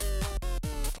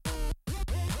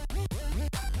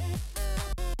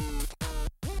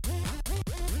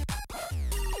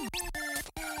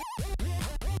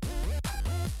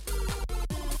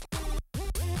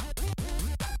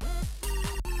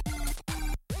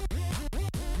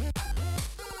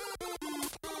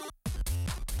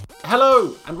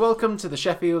Hello and welcome to the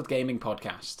Sheffield Gaming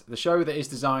Podcast, the show that is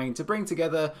designed to bring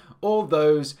together all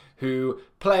those who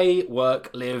play, work,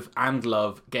 live and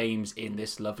love games in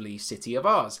this lovely city of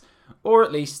ours, or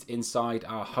at least inside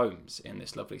our homes in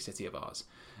this lovely city of ours.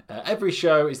 Every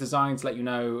show is designed to let you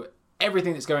know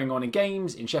everything that's going on in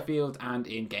games in Sheffield and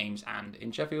in games and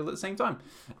in Sheffield at the same time.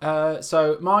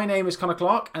 So my name is Connor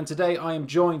Clark and today I am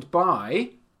joined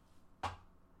by...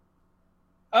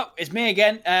 Oh, it's me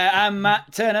again. I'm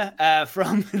Matt Turner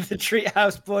from the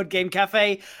Treehouse Board Game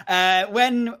Cafe.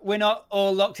 When we're not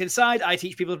all locked inside, I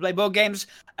teach people to play board games.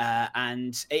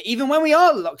 And even when we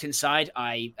are locked inside,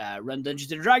 I run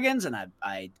Dungeons and Dragons, and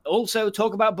I also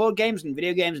talk about board games and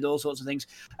video games and all sorts of things,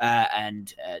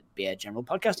 and be a general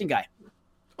podcasting guy.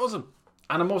 Awesome.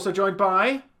 And I'm also joined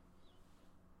by...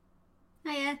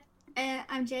 Hiya,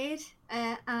 I'm Jade.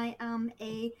 I am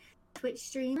a Twitch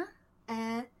streamer.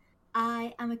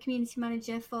 I am a community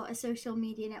manager for a social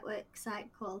media network site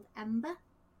called Ember.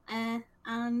 And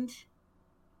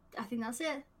I think that's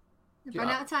it. I've run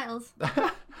out of titles.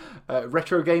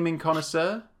 Retro gaming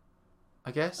connoisseur,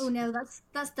 I guess. Oh no, that's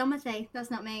Domothy.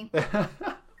 That's not me.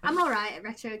 I'm alright at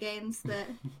retro games, but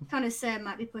connoisseur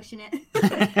might be pushing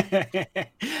it.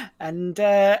 and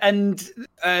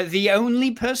the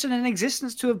only person in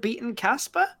existence to have beaten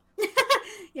Casper?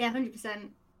 Yeah, 100%.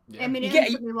 Yeah. I mean,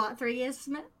 it took me, 3 years,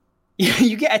 isn't it?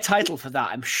 You get a title for that,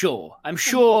 I'm sure. I'm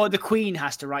sure the Queen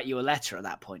has to write you a letter at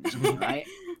that point, or something, right?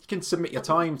 You can submit your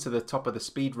time to the top of the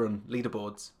speedrun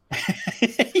leaderboards.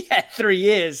 Yeah, 3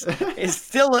 years.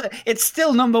 It's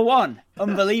still number one,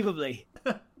 unbelievably.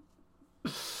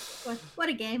 What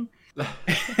a game.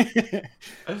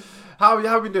 How have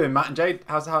you been doing, Matt and Jade?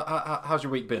 How's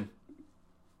your week been?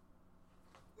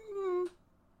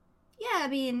 Yeah, I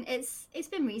mean, it's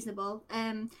been reasonable.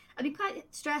 I've been quite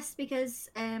stressed because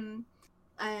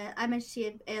I mentioned to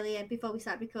you earlier before we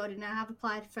started recording, I have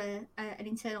applied for an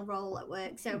internal role at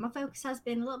work. So my focus has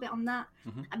been a little bit on that.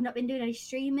 Mm-hmm. I've not been doing any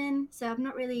streaming, so I've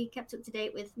not really kept up to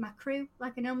date with my crew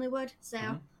like I normally would. So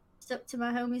stuck to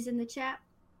my homies in the chat.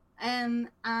 And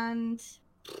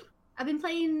I've been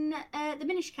playing the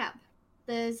Minish Cap,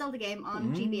 the Zelda game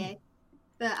on GBA.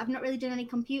 But I've not really done any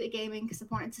computer gaming because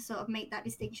I've wanted to sort of make that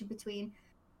distinction between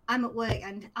I'm at work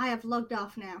and I have logged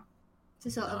off now to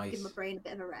sort of give my brain a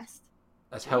bit of a rest.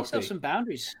 That's healthy. Yourself some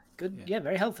boundaries. Good, yeah,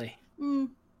 very healthy.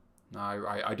 Mm. No,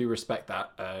 I do respect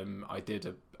that. I did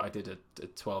a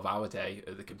 12-hour day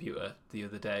at the computer the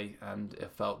other day, and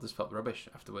it felt rubbish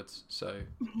afterwards. So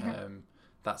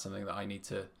that's something that I need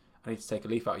to take a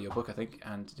leaf out of your book, I think,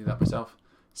 and do that myself.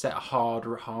 Set a hard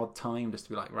time just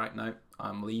to be like, right, no,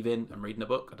 I'm leaving, I'm reading a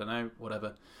book, I don't know,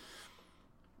 whatever.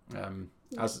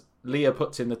 As Leah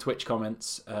puts in the Twitch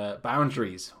comments,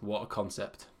 boundaries, what a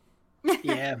concept.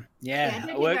 Yeah.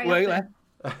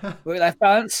 Work-life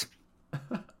balance.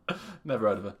 Never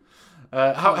heard of her.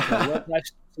 Work-life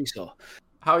seesaw.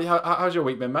 How's your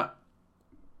week been, Matt?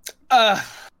 Has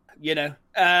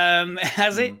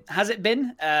it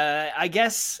been? I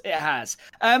guess it has.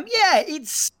 Yeah,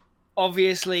 it's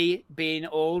obviously been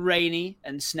all rainy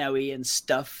and snowy and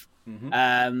stuff.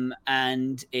 Mm-hmm.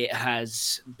 And it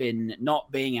has been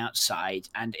not being outside,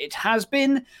 and it has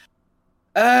been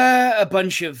a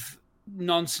bunch of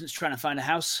nonsense trying to find a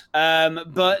house.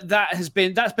 But that's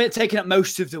been taking up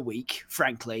most of the week,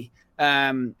 frankly.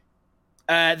 That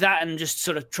and just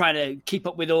sort of trying to keep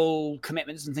up with all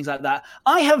commitments and things like that.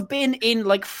 I have been in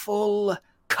like full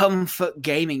comfort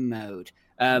gaming mode.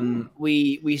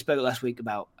 We spoke last week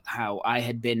about how I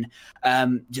had been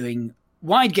doing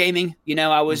wide gaming. You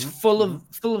know, I was full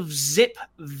of zip,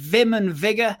 vim, and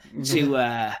vigor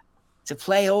to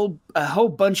play a whole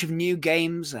bunch of new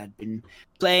games. I'd been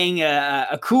playing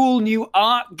a cool new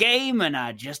art game, and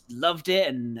I just loved it,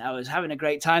 and I was having a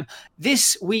great time.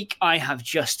 This week, I have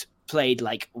just played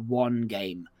like one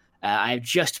game. I've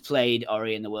just played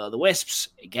Ori and the Will of the Wisps.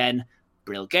 Again,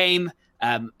 brilliant game.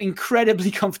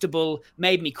 Incredibly comfortable,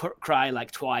 made me cry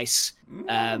like twice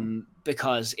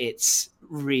because it's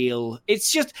real.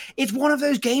 It's one of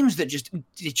those games that just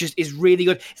is really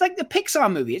good. It's like the Pixar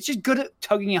movie. It's just good at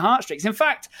tugging your heartstrings. In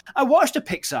fact, I watched a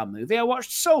Pixar movie. I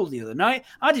watched Soul the other night.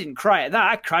 I didn't cry at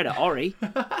that. I cried at Ori.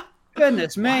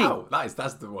 Goodness me. Wow, that's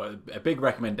a big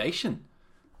recommendation,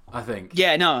 I think.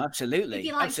 Yeah, no, absolutely. If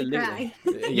you like to cry.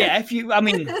 Yeah,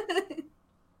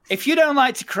 if you don't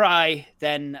like to cry,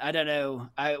 then I don't know.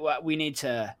 We need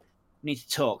to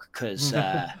talk because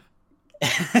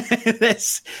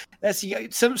there's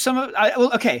some.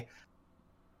 Okay.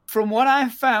 From what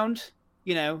I've found,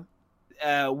 you know,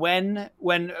 when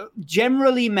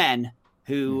generally men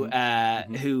who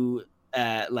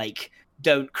like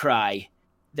don't cry,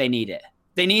 they need it.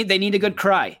 They need a good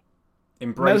cry.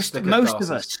 Embrace the most catharsis.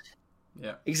 of us.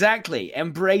 Yeah. Exactly.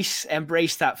 Embrace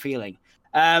that feeling.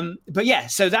 But yeah,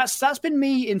 so that's been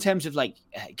me in terms of like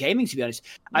gaming, to be honest.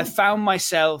 I found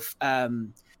myself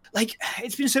like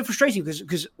it's been so frustrating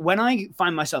because when I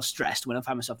find myself stressed, when I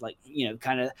find myself like,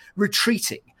 kind of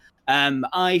retreating,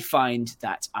 I find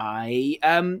that I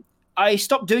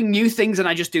stop doing new things and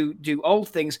I just do old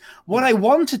things. What I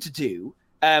wanted to do,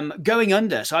 Going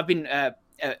Under. So I've been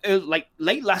like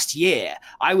late last year,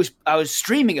 I was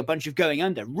streaming a bunch of Going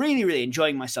Under, really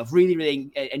enjoying myself,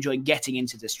 really enjoying getting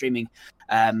into the streaming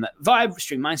vibe,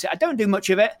 stream mindset. I don't do much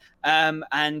of it,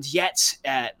 and yet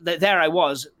there I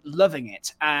was loving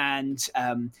it. And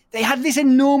they had this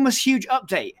enormous, huge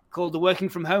update called the Working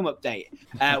From Home update,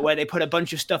 where they put a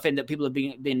bunch of stuff in that people have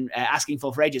been asking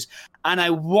for ages. And I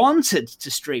wanted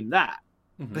to stream that,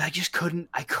 but I just couldn't.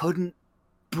 I couldn't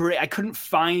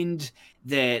find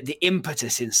the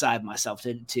impetus inside myself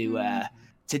to do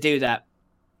that.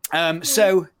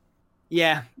 So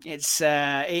yeah, it's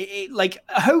like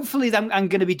hopefully I'm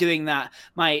going to be doing that.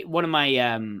 One of my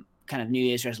kind of New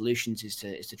Year's resolutions is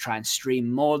to try and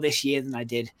stream more this year than I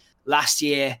did last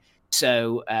year.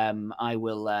 So I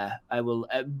will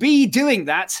be doing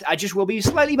that. I just will be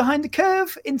slightly behind the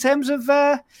curve in terms of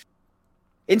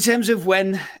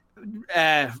when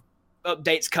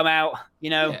updates come out.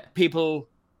 People,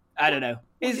 I don't know.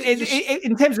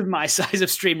 In terms of my size of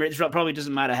streamer, it probably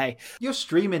doesn't matter. Hey, you're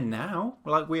streaming now.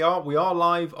 Like we are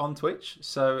live on Twitch.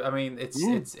 So I mean,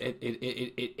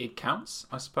 it counts,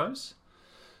 I suppose.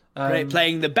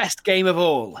 Playing the best game of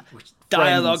all,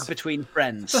 dialogue between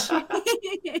friends.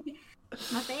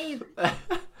 My fave.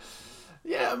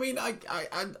 Yeah, I mean,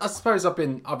 I suppose I've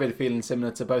been feeling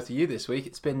similar to both of you this week.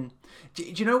 It's been, do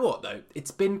you know what though? It's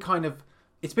been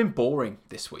boring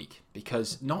this week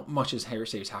because not much has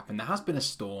happened. There has been a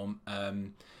storm,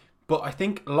 but I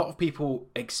think a lot of people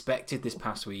expected this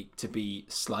past week to be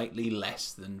slightly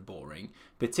less than boring,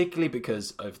 particularly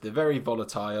because of the very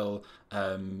volatile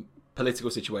political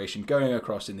situation going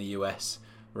across in the US,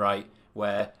 right?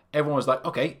 Where everyone was like,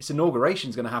 okay, its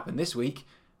inauguration's going to happen this week.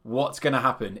 What's going to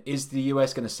happen? Is the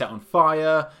US going to set on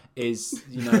fire? Is,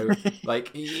 like,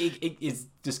 is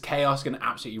just chaos going to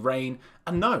absolutely reign?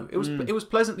 And no, it was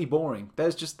pleasantly boring.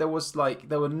 There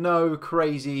were no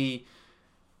crazy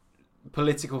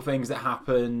political things that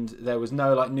happened. There was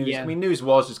no like news. Yeah. I mean, news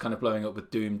was just kind of blowing up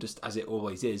with Doom, just as it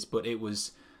always is, but it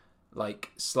was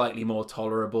like slightly more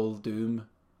tolerable Doom,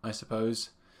 I suppose.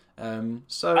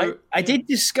 So I did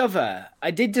discover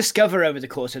over the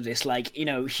course of this, like,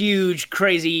 huge,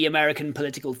 crazy American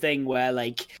political thing where,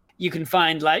 like, you can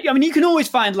find, like, I mean, you can always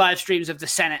find live streams of the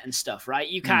Senate and stuff, right?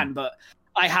 You can, but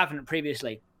I haven't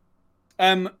previously.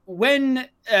 When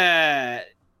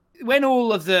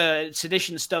all of the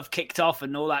sedition stuff kicked off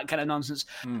and all that kind of nonsense,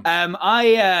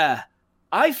 I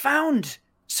found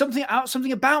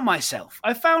something about myself.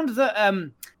 I found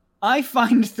that I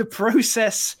find the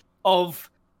process of,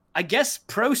 I guess,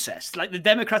 like the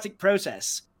democratic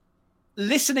process,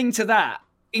 listening to that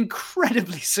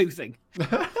incredibly soothing.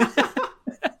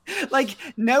 Like,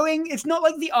 knowing it's not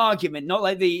like the argument, not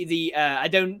like the I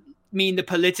don't mean the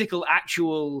political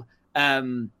actual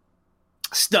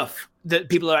stuff that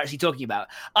people are actually talking about.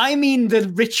 I mean the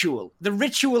ritual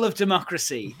of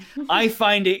democracy. I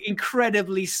find it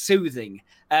incredibly soothing.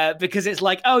 Because it's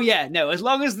like, oh yeah, no, as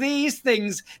long as these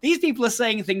people are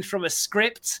saying things from a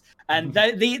script, and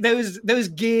those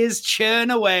gears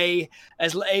churn away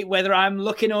as whether I'm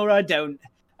looking or I don't,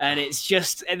 and it's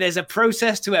just there's a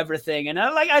process to everything, and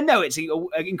I know it's an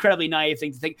incredibly naive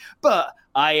thing to think, but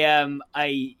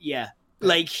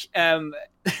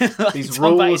these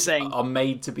rules are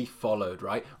made to be followed,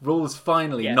 right? Rules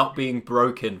finally not being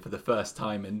broken for the first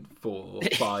time in 4 or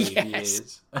 5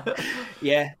 years.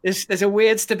 Yeah, there's a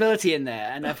weird stability in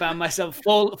there, and I found myself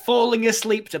falling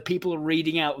asleep to people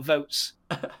reading out votes.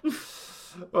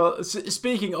 Well,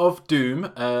 speaking of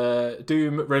Doom,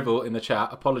 Doom Rivel in the chat,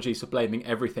 apologies for blaming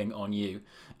everything on you.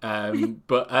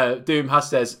 But Doom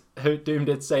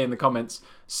did say in the comments,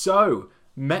 so,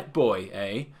 Met Boy,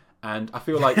 eh? And I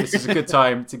feel like this is a good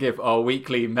time to give our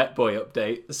weekly Met Boy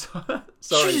update.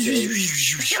 Sorry, Jade.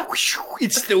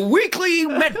 It's the weekly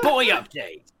Met Boy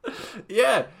update.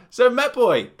 Yeah, so Met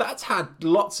Boy, that's had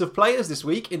lots of players this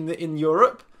week in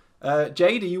Europe.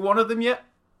 Jade, are you one of them yet?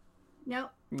 No.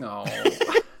 No.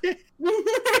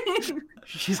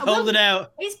 She's holding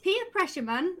out. It's peer pressure,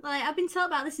 man. Like, I've been taught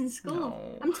about this in school.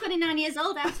 No. I'm 29 years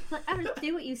old. I have to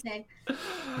do what you say.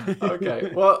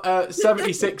 Okay, well,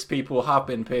 76 people have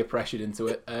been peer pressured into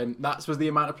it, and that was the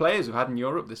amount of players we've had in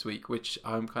Europe this week, which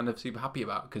I'm kind of super happy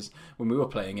about, because when we were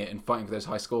playing it and fighting for those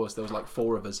high scores, there was like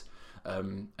 4 of us,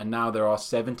 and now there are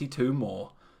 72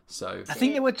 more. So I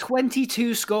think there were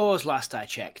 22 scores last I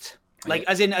checked. Like,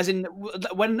 as in,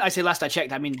 when I say last I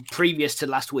checked, I mean previous to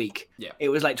last week. Yeah. It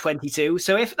was like 22.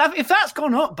 So if that's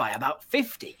gone up by about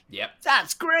 50, yeah,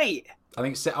 that's great. I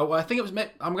think it was.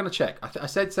 I'm going to check. I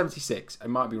said 76. I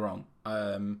might be wrong.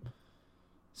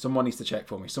 Someone needs to check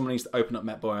for me. Someone needs to open up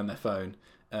MetBoy on their phone.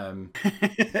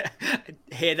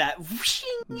 Hear that?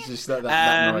 Just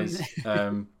that noise.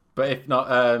 But if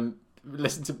not,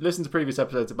 listen to previous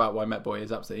episodes about why MetBoy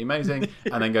is absolutely amazing,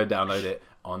 and then go download it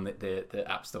on the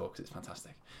App Store, because it's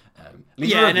fantastic.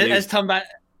 Yeah, and as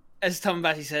Tom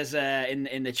Batty says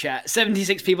in the chat,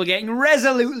 76 people getting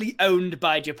resolutely owned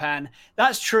by Japan.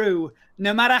 That's true.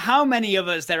 No matter how many of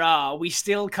us there are, we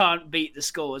still can't beat the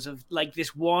scores of like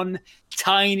this one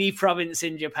tiny province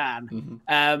in Japan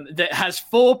that has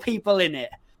 4 people in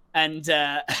it, and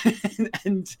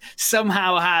and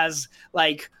somehow has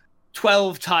like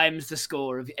 12 times the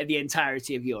score of the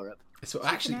entirety of Europe. So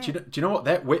actually, do you know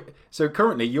what? So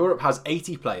currently, Europe has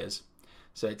 80 players.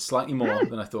 So it's slightly more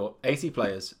than I thought. 80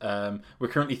 players. We're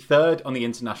currently 3rd on the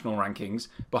international rankings,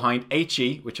 behind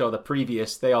HE, which are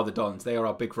they are the Dons. They are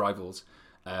our big rivals,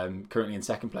 currently in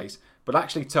 2nd place. But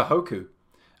actually, Tohoku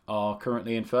are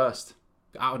currently in 1st.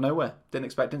 Out of nowhere.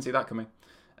 Didn't see that coming.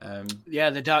 Yeah,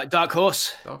 the dark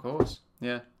horse. Dark horse.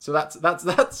 Yeah. So that's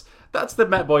the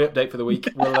MetBoy update for the week.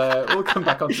 We'll come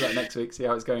back onto that next week, see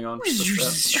how it's going on.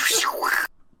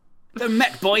 The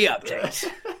MetBoy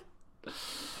update.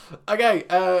 Okay,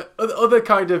 other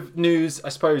kind of news, I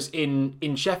suppose,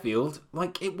 in Sheffield,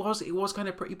 like it was kind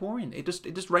of pretty boring. It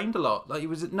just rained a lot. Like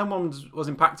no one was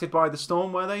impacted by the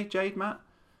storm, were they, Jade, Matt?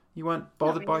 You weren't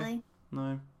bothered by?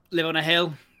 No. Live on a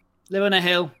hill.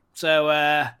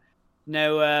 So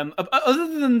no.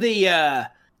 Other than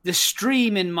the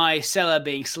stream in my cellar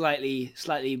being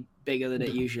slightly bigger than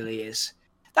it usually is.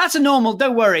 That's a normal.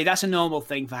 Don't worry, that's a normal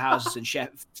thing for houses in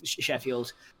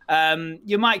Sheffield.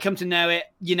 You might come to know it.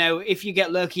 You know, if you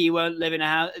get lucky, you won't live in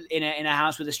a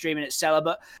house with a stream in its cellar.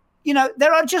 But you know,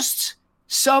 there are just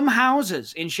some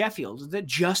houses in Sheffield that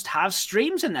just have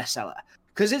streams in their cellar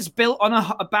because it's built on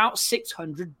about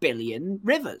 600 billion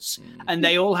rivers, and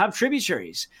they all have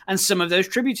tributaries, and some of those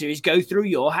tributaries go through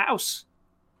your house.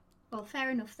 Well,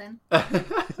 fair enough then.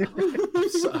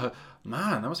 So,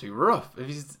 man, that must be rough.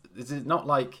 Is it not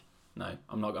like? No,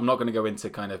 I'm not going to go into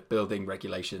kind of building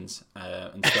regulations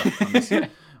and stuff.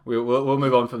 We'll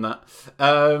move on from that.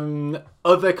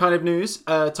 Other kind of news.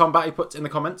 Tom Batty put in the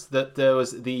comments that there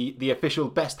was the official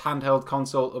best handheld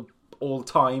console of all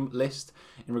time list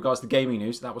in regards to gaming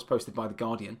news. That was posted by The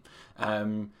Guardian.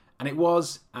 And it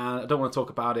was, I don't want to talk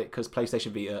about it because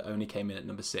PlayStation Vita only came in at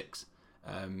number 6.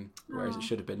 Whereas it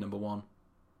should have been number 1.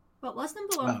 What was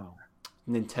number 1? Oh.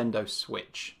 Nintendo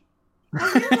Switch.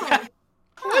 Oh, really?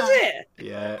 Was it?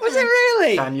 Yeah. Was it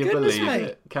really? Can you believe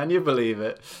it? Can you believe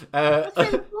it? That's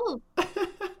really cool.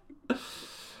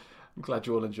 I'm glad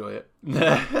you all enjoy it.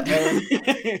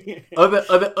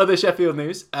 Other Sheffield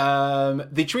news.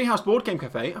 The Treehouse Board Game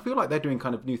Cafe. I feel like they're doing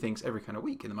kind of new things every kind of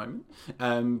week at the moment.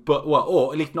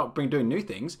 Or at least not doing new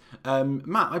things.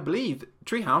 Matt, I believe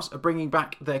Treehouse are bringing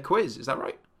back their quiz. Is that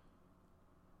right?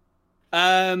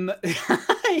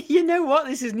 You know what?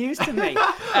 This is news to me.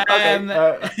 I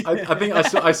think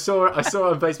I saw it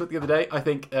on Facebook the other day. I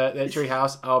think their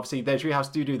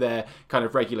Treehouse do their kind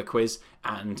of regular quiz,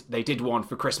 and they did one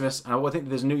for Christmas. And I think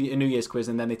there's a New Year's quiz,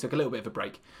 and then they took a little bit of a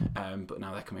break. But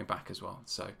now they're coming back as well.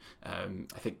 So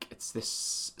I think it's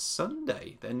this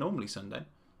Sunday. They're normally Sunday.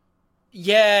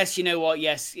 Yes, you know what?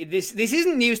 Yes, this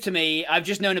isn't news to me. I've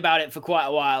just known about it for quite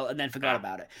a while and then forgot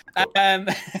about it. Cool.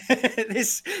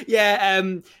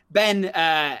 Ben,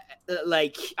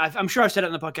 I'm sure I've said it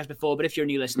on the podcast before, but if you're a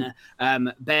new listener,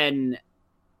 Ben,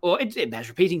 or it bears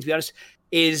repeating to be honest,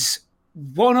 is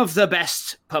one of the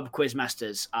best pub quiz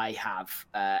masters I have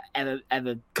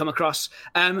ever come across.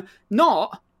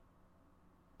 Not,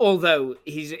 although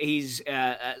he's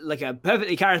like a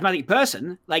perfectly charismatic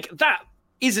person, like that.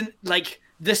 Isn't like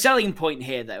the selling point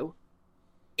here, though.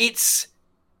 It's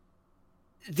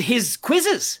his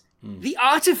quizzes, the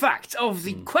artifact of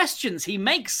the questions he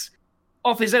makes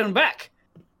off his own back.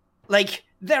 Like,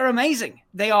 they're amazing.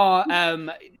 They are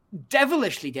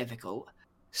devilishly difficult.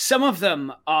 Some of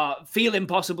them feel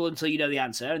impossible until you know the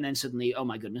answer, and then suddenly, oh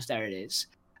my goodness, there it is.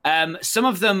 Some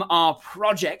of them are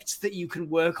projects that you can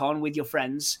work on with your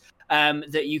friends,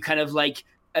 that you kind of like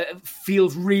feel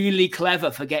really clever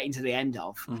for getting to the end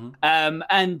of.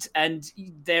 And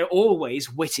they're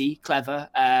always witty, clever,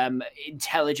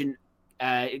 intelligent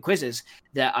quizzes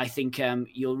that I think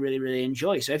you'll really, really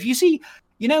enjoy. So if you see,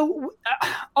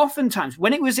 oftentimes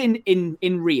when it was in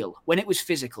real, when it was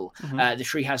physical, the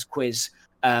Treehouse quiz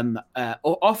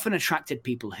often attracted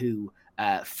people who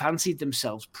fancied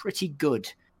themselves pretty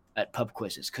good at pub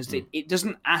quizzes, because it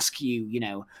doesn't ask you,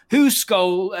 who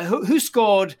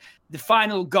scored the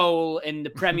final goal in the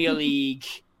Premier League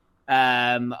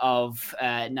of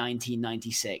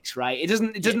 1996, right? It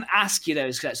doesn't ask you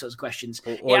those sorts of questions.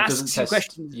 Or it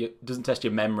doesn't test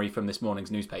your memory from this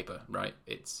morning's newspaper, right?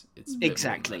 It's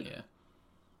exactly. That, yeah.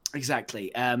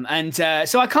 Exactly,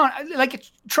 so I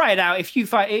can't try it out if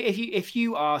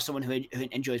you are someone who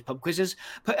enjoys pub quizzes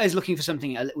but is looking for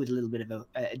something with a little bit of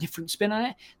a different spin on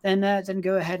it. Then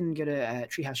go ahead and go to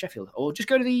Treehouse Sheffield, or just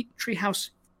go to the Treehouse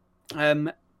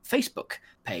Facebook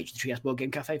page, the Treehouse Board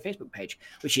Game Cafe Facebook page,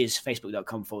 which is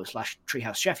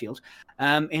facebook.com/Treehouse Sheffield,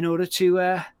 in order to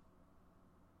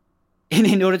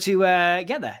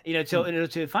get there, in order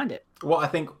to find it. Well, I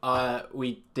think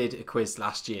we did a quiz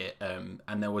last year,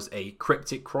 and there was a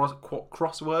cryptic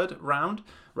crossword round.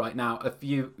 Right now, if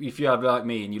you are like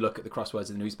me and you look at the crosswords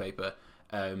in the newspaper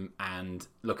and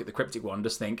look at the cryptic one,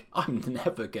 just think, I'm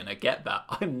never going to get that.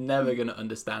 I'm never going to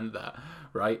understand that,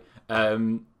 right?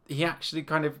 He actually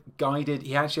kind of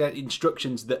he actually had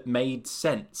instructions that made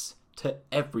sense to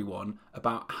everyone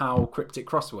about how cryptic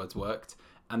crosswords worked,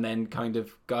 and then kind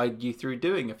of guide you through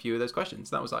doing a few of those questions.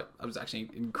 That was I was actually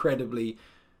incredibly,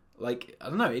 I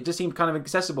don't know, it just seemed kind of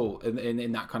accessible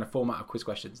in that kind of format of quiz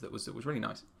questions. It was really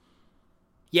nice.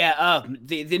 Yeah,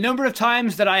 the number of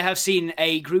times that I have seen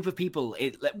a group of people,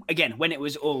 again, when it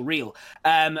was all real,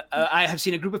 I have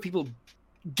seen a group of people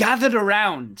gathered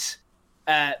around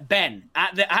Ben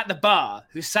at the bar,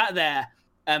 who sat there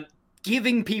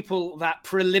giving people that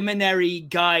preliminary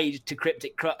guide to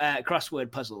cryptic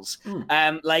crossword puzzles.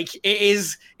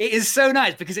 It is so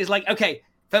nice, because it's like, okay,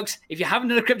 folks, if you haven't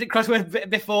done a cryptic crossword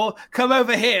before, come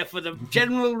over here for the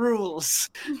general rules.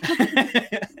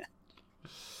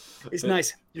 It's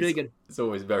nice. It's really good. It's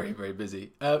always very, very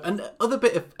busy. And other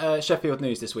bit of Sheffield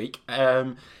news this week.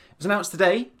 It was announced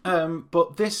today,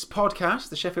 but this podcast,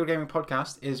 the Sheffield Gaming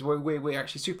Podcast, is where we're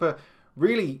actually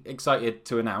really excited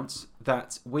to announce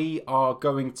that we are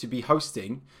going to be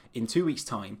hosting, in 2 weeks'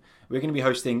 time, we're going to be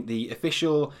hosting the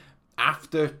official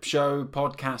after show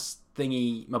podcast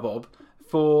thingy mabob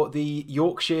for the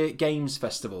Yorkshire Games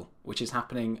Festival, which is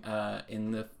happening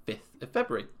in the 5th of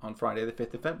February, on Friday the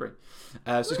 5th of February.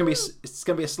 So it's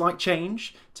going to be a slight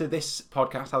change to this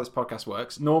podcast, how this podcast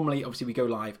works. Normally, obviously, we go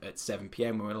live at 7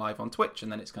 p.m. when we're live on Twitch,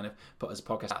 and then it's kind of put as a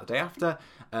podcast out the day after.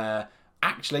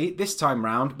 Actually, this time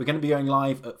round, we're going to be going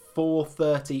live at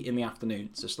 4:30 in the afternoon,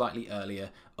 so slightly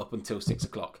earlier, up until 6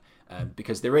 o'clock,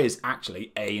 because there is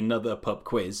actually another pub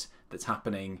quiz that's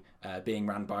happening, being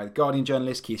ran by the Guardian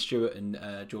journalists Keith Stewart and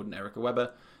Jordan Erica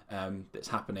Webber, that's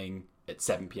happening at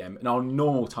 7 p.m. in our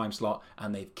normal time slot,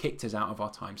 and they've kicked us out of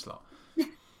our time slot.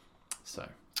 So,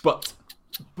 but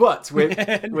we're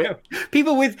no.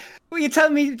 People with you're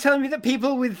telling me that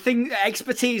people with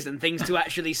expertise and things to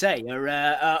actually say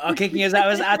are kicking us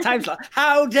out of our time slot.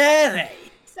 How dare they?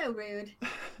 So rude.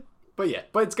 But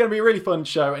it's going to be a really fun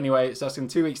show anyway. So that's in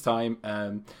 2 weeks' time.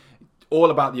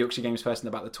 All about the Yorkshire Games Fest and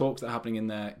about the talks that are happening in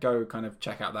there. Go kind of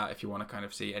check out that if you want to kind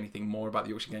of see anything more about the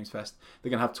Yorkshire Games Fest. They're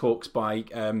going to have talks by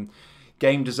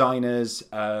game designers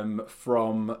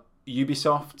from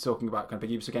Ubisoft, talking about kind of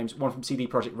big Ubisoft games. One from CD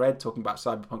Projekt Red, talking about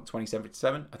Cyberpunk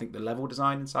 2077. I think the level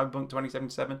design in Cyberpunk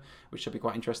 2077, which should be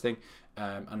quite interesting.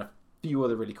 And a few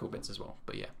other really cool bits as well.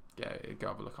 But go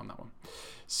have a look on that one.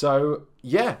 So,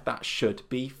 that should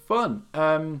be fun.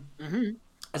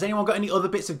 Has anyone got any other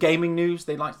bits of gaming news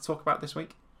they'd like to talk about this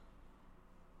week?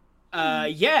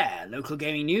 Local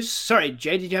gaming news. Sorry,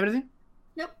 Jay, did you have anything?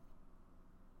 Nope.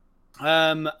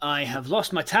 I have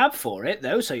lost my tab for it,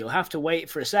 though, so you'll have to wait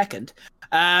for a second.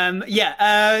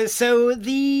 So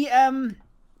the...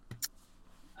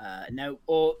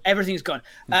 everything's gone.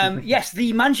 Yes,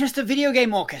 the Manchester Video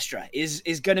Game Orchestra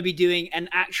is going to be doing an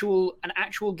actual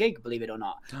gig, believe it or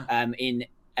not, in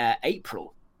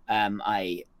April.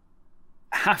 I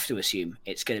have to assume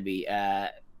it's going to be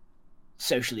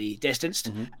socially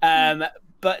distanced,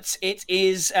 but it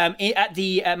is at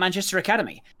the Manchester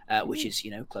Academy, which is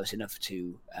close enough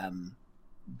to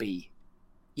be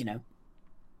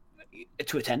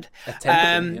to attend.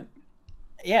 And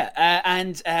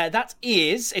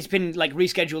it's been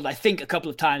rescheduled, I think, a couple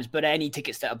of times, but any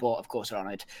tickets that are bought, of course, are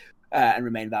on it. and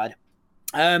remain valid.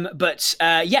 But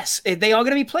yes, they are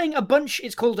going to be playing a bunch.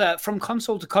 It's called From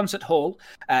Console to Concert Hall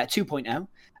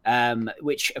 2.0,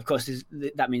 which of course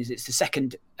that means it's the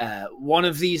second one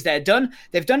of these they've done,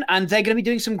 and they're going to be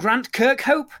doing some Grant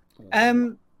Kirkhope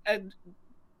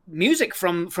music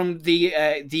from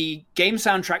the game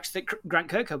soundtracks that Grant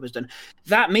Kirkhope has done.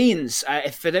 That means,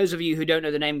 for those of you who don't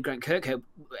know the name Grant Kirkhope,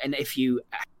 and if you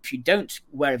don't,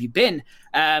 where have you been?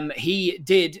 He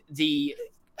did the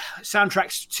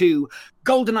soundtracks to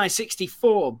GoldenEye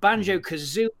 64,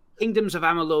 Banjo-Kazooie, Kingdoms of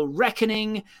Amalur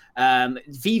Reckoning,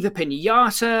 Viva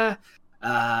Pinata,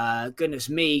 goodness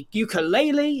me,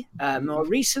 Yooka-Laylee, more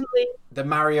recently. The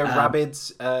Mario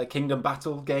Rabbids Kingdom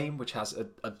Battle game, which has a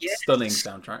stunning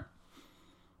soundtrack.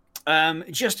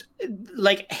 Just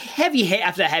like heavy hit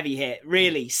after heavy hit,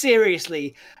 really,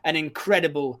 seriously, an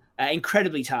incredibly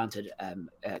talented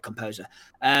composer.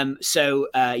 So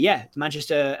the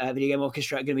Manchester Video Game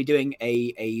Orchestra are going to be doing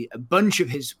a bunch of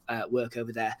his work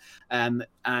over there, and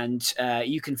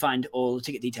you can find all the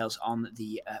ticket details on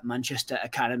the Manchester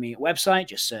Academy website.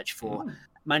 Just search for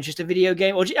Manchester Video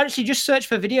Game, or actually just search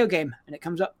for video game, and it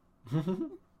comes up.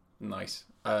 Nice.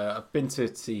 I've been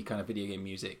to see kind of video game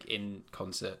music in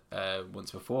concert once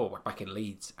before, back in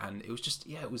Leeds, and it was just,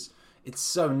 it's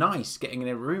so nice getting in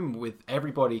a room with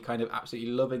everybody kind of absolutely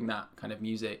loving that kind of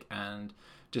music and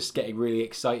just getting really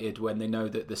excited when they know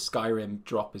that the Skyrim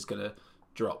drop is going to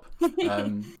drop,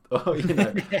 or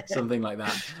something like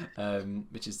that,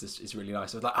 which is just, it's really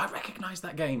nice. I was like, I recognise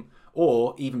that game,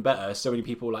 or even better, so many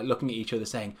people like looking at each other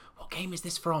saying, "What game is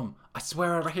this from? I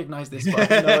swear I recognise this,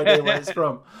 but I have no idea where it's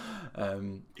from,"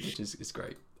 which is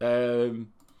great.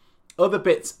 Other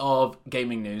bits of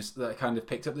gaming news that I kind of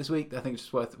picked up this week that I think is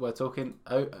just worth talking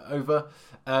over.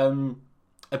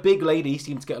 A big lady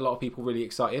seemed to get a lot of people really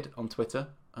excited on Twitter.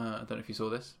 I don't know if you saw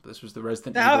this, but this was the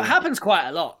Resident Evil. That happens quite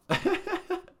a lot.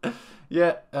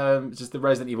 Yeah, just the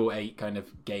Resident Evil 8 kind of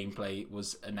gameplay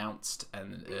was announced,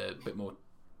 and a bit more,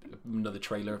 another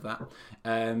trailer of that.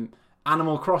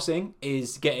 Animal Crossing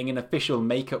is getting an official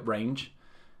makeup range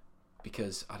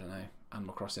because, I don't know,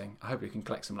 Animal Crossing. I hope we can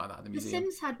collect something like that at the museum.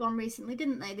 The Sims had one recently,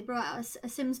 didn't they? They brought out a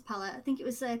Sims palette. I think it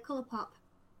was Colourpop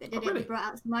that did it. They brought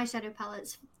out some eyeshadow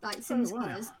palettes, like Sims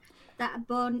colours. That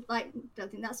don't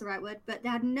think that's the right word, but they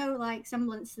had no like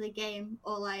semblance to the game,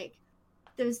 or like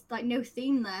there was like no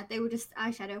theme there. They were just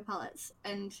eyeshadow palettes,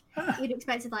 and you'd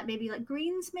expected like maybe like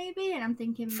greens, maybe. And I'm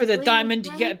thinking for the diamond,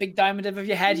 you get a big diamond over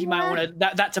your head. You might want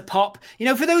that to pop. You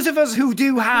know, for those of us who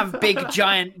do have big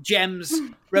giant gems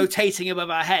rotating above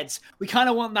our heads, we kind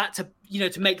of want that to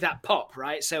make that pop,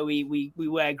 right? So we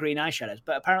wear green eyeshadows,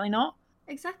 but apparently not.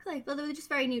 Exactly. Well, they were just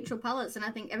very neutral palettes, and I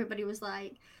think everybody was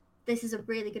like, this is a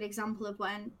really good example of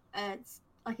when it's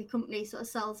like a company sort of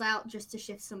sells out just to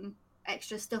shift some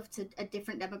extra stuff to a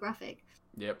different demographic.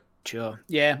 Yep. Sure.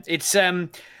 Yeah. It's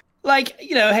like,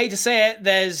 I hate to say it,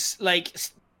 there's like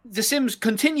The Sims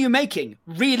continue making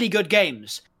really good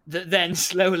games that then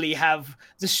slowly have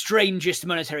the strangest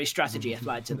monetary strategy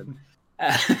applied to them.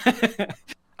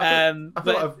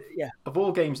 Of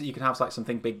all games that you can have like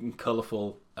something big and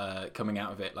colourful coming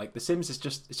out of it, like The Sims is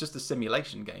just a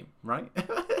simulation game, right?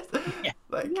 Yeah,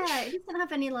 it doesn't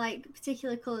have any like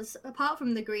particular colours apart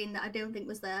from the green that I don't think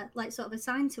was there, like sort of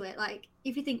assigned to it. Like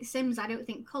if you think Sims, I don't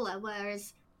think colour,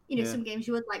 whereas some games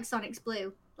you would, like Sonic's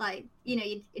Blue, like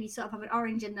you sort of have an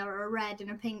orange in there or a red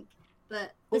and a pink.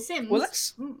 But The Sims. Well,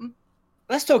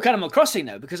 let's talk Animal Crossing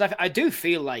though, because I do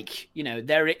feel like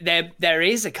there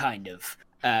is a kind of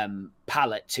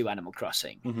palette to Animal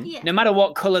Crossing. Mm-hmm. Yeah. No matter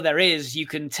what color there is, you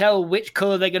can tell which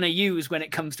color they're going to use when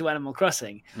it comes to Animal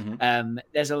Crossing. Mm-hmm.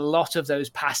 There's a lot of those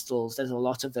pastels. There's a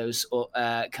lot of those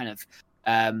kind of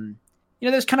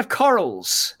those kind of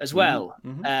corals as well,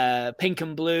 mm-hmm. Pink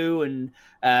and blue, and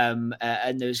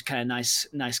those kind of nice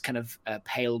kind of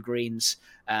pale greens.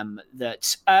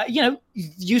 That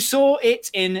you saw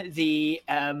it in the.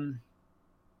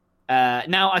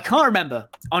 Now I can't remember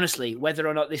honestly whether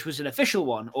or not this was an official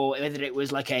one or whether it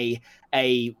was like a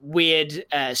weird,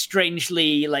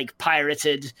 strangely like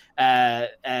pirated,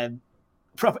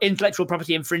 intellectual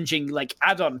property infringing like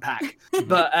add-on pack.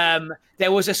 But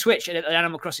there was a Switch, an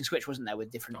Animal Crossing Switch, wasn't there,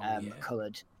 with different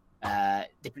coloured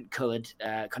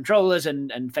controllers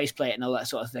and faceplate and all that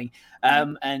sort of thing.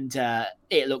 And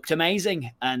it looked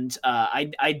amazing. And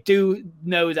I do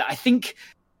know that I think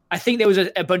there was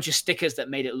a bunch of stickers that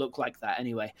made it look like that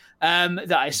anyway,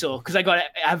 that I saw, because I got it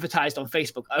advertised on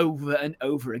Facebook over and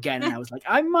over again. And I was like,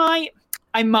 I might.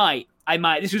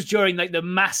 This was during like the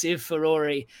massive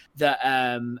furore that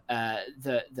our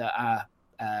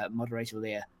moderator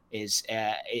Leah is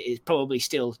probably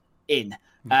still in.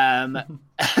 But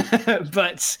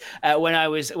when I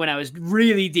was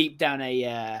really deep down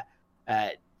a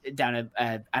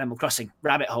Animal Crossing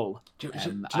rabbit hole, do you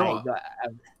know what?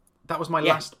 That was my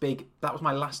last big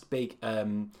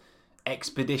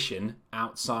expedition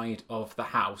outside of the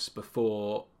house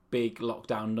before big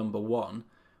lockdown number 1,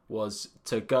 was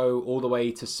to go all the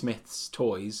way to Smith's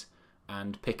Toys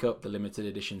and pick up the limited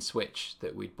edition Switch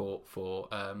that we'd bought for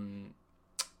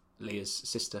Leah's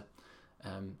sister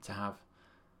to have.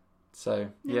 So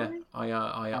yeah,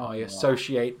 I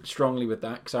associate strongly with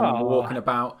that, because I remember walking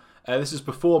about. This is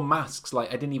before masks. Like,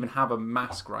 I didn't even have a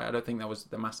mask, right? I don't think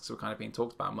the masks were kind of being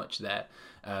talked about much there.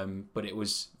 But it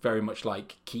was very much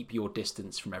like, keep your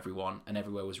distance from everyone, and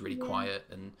everywhere was really quiet,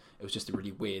 and it was just a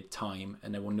really weird time,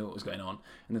 and no one knew what was going on.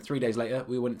 And then 3 days later,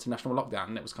 we went into national lockdown,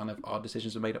 and it was kind of, our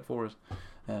decisions were made up for us.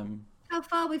 How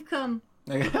far we've come.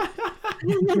 Other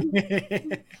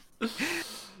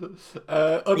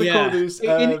cool news.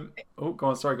 Go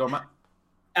on. Sorry, go on, Matt.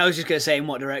 I was just going to say, in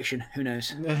what direction? Who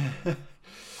knows?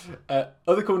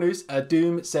 Other cool news.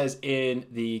 Doom says in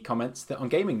the comments that on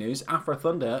Gaming News, Afro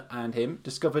Thunder and him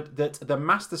discovered that the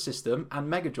Master System and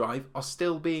Mega Drive are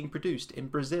still being produced in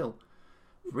Brazil.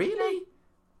 Really?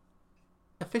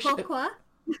 Officially? Pourquoi?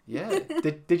 Yeah.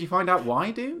 Did you find out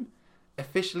why, Doom?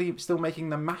 Officially still making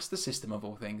the Master System of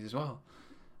all things as well.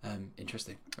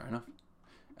 Interesting. Fair enough.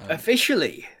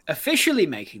 Officially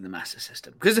making the Master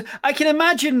System, because I can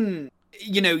imagine,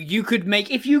 you could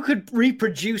if you could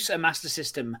reproduce a Master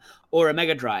System or a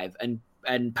Mega Drive and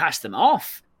pass them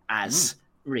off as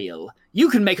real,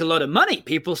 you can make a lot of money.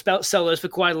 People sell those for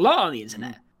quite a lot on the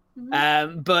internet.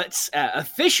 But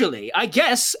officially, I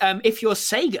guess, if you're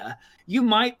Sega, you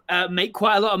might make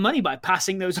quite a lot of money by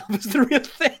passing those off as the real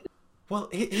thing. Well,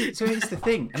 so here's the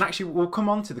thing, and actually we'll come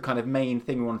on to the kind of main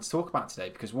thing we wanted to talk about today,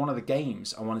 because one of the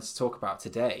games I wanted to talk about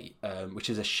today, which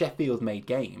is a Sheffield-made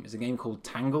game, is a game called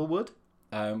Tanglewood,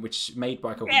 which is made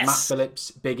by Matt Phillips,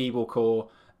 Big Evil Core,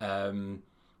 and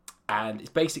it's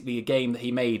basically a game that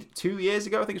he made 2 years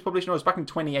ago. I think it was published. No, it was back in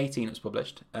 2018 it was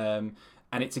published, and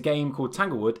it's a game called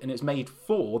Tanglewood, and it's made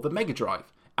for the Mega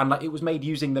Drive, and it was made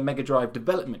using the Mega Drive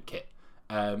development kit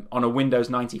on a Windows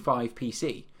 95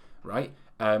 PC, right?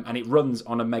 And it runs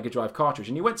on a Mega Drive cartridge.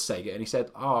 And he went to Sega and he said,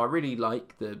 I really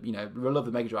like I love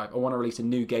the Mega Drive. I want to release a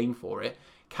new game for it.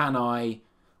 Can I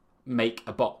make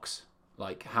a box?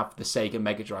 Like, have the Sega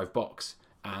Mega Drive box?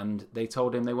 And they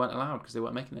told him they weren't allowed because they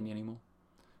weren't making any anymore.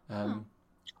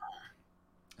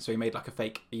 So he made like a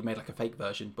fake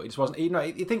version, but it just wasn't,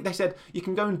 I think they said you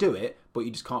can go and do it, but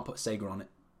you just can't put Sega on it.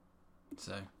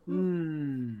 So.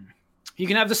 You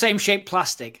can have the same shaped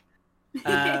plastic.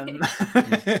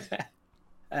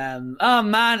 Oh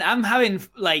man, I'm having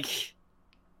I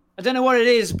don't know what it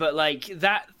is, but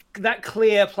that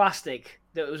clear plastic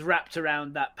that was wrapped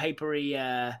around that papery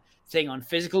thing on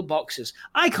physical boxes.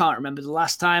 I can't remember the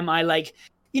last time I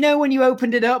when you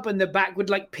opened it up and the back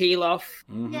would peel off.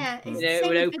 Yeah, it's the same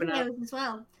would with open videos up as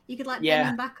well. You could bend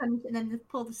them back on and then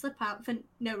pull the slip out for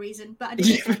no reason, but I did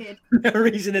it as a kid. No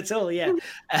reason at all, yeah.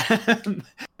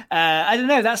 I don't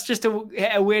know, that's just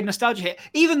a weird nostalgia hit.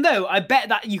 Even though I bet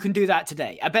that you can do that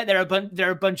today. I bet there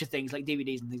are a bunch of things like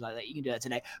DVDs and things like that. You can do that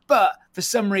today. But for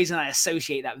some reason, I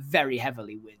associate that very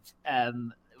heavily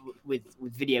with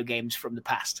video games from the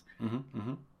past.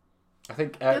 I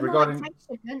think regarding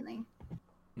texture, don't they?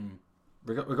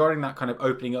 Regarding that kind of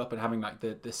opening up and having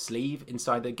the sleeve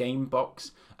inside the game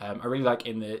box, I really like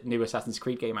in the new Assassin's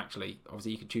Creed game, actually.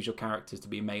 Obviously, you could choose your characters to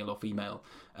be male or female.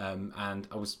 And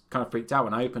I was kind of freaked out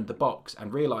when I opened the box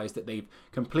and realised that they've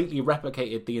completely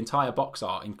replicated the entire box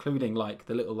art, including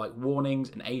the little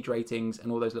warnings and age ratings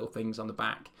and all those little things on the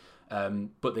back.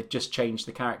 But they've just changed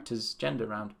the character's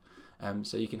gender around.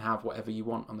 So you can have whatever you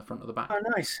want on the front or the back. Oh,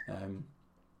 nice.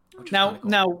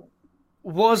 Now,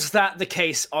 was that the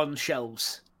case on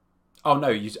shelves? Oh no,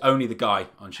 use only the guy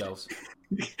on shelves.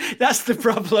 That's the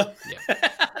problem. Yeah.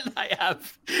 I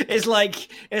have. It's like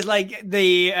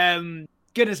the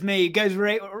goodness me, it goes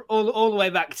all the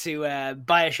way back to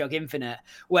BioShock Infinite,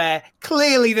 where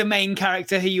clearly the main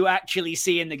character who you actually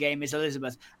see in the game is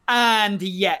Elizabeth, and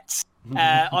yet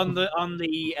on the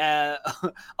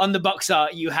box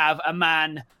art you have a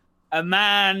man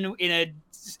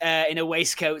in a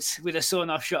waistcoat with a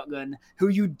sawn-off shotgun, who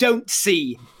you don't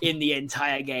see in the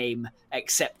entire game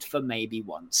except for maybe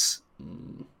once.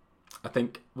 I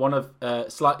think one of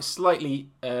slightly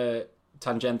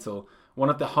tangential. One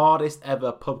of the hardest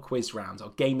ever pub quiz rounds,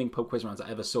 or gaming pub quiz rounds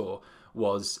I ever saw,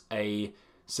 was a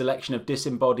selection of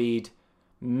disembodied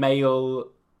male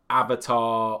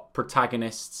avatar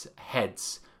protagonists'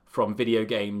 heads from video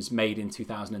games made in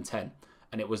 2010.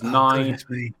 and it was Oh, 9. goodness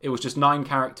me. It was just 9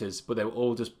 characters, but they were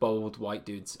all just bold white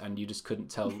dudes, and you just couldn't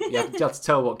tell. You had to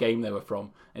tell what game they were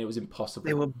from, and it was impossible.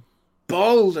 They were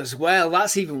bold as well.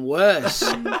 That's even worse.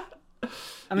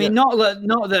 I mean, not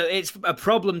that it's a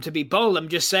problem to be bold. I'm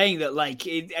just saying that, like,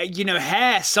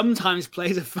 hair sometimes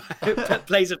plays a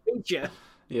feature.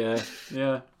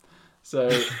 Yeah.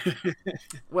 So,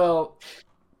 well.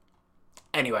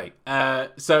 Anyway,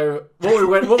 so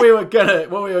what we were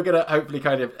gonna hopefully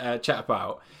kind of chat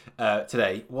about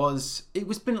today was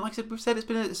it's been, like I said, we've said it's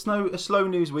been a slow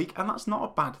news week, and that's not a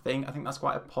bad thing. I think that's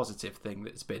quite a positive thing that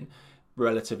it's been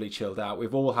relatively chilled out.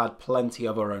 We've all had plenty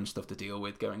of our own stuff to deal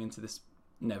with going into this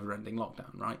never-ending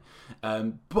lockdown, right?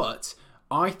 But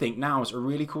I think now is a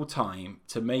really cool time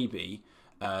to maybe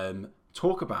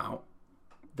talk about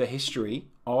the history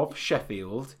of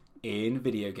Sheffield in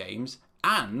video games,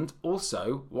 and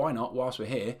also, why not, whilst we're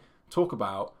here, talk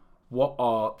about what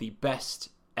are the best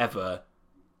ever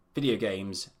video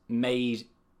games made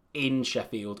in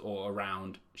Sheffield or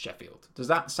around Sheffield. Does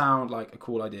that sound like a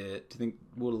cool idea? Do you think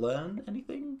we'll learn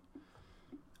anything?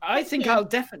 I think I'll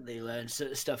definitely learn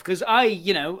stuff, because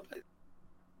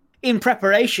in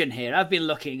preparation here, I've been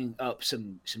looking up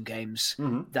some games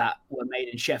that were made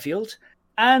in Sheffield,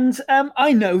 and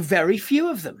I know very few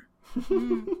of them.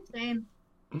 Same.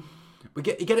 You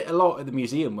get it a lot at the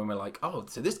museum when we're like, oh,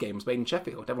 so this game was made in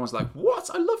Sheffield. Everyone's like, what?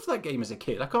 I loved that game as a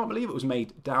kid. I can't believe it was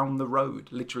made down the road,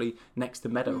 literally next to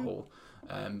Meadowhall.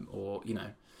 So,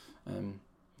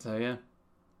 yeah.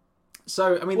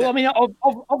 So, I mean... Well,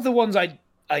 of the ones I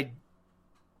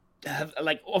have,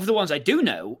 like, of the ones I do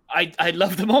know, I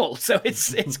love them all. So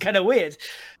it's kind of weird.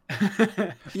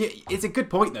 Yeah, it's a good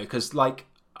point, though, because, like,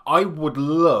 I would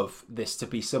love this to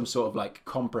be some sort of, like,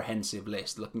 comprehensive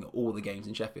list looking at all the games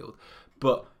in Sheffield,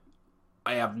 but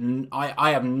I have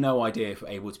no idea if we're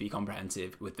able to be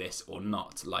comprehensive with this or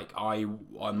not. Like,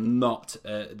 I'm not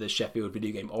the Sheffield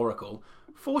video game oracle.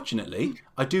 Fortunately,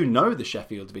 I do know the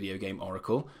Sheffield video game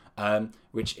oracle,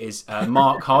 which is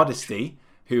Mark Hardesty,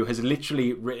 who has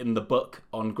literally written the book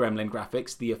on Gremlin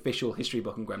Graphics, the official history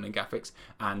book on Gremlin Graphics,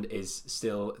 and is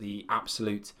still the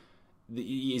absolute...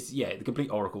 the complete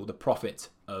oracle, the prophet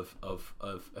of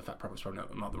in fact, prophet's probably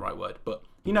not the right word, but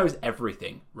he knows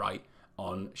everything, right,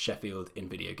 on Sheffield in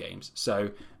video games. So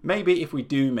maybe if we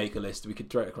do make a list, we could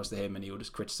throw it across to him and he'll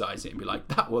just criticise it and be like,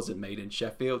 that wasn't made in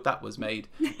Sheffield, that was made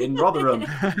in Rotherham, you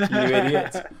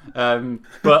idiot.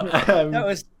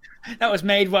 That was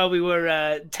made while we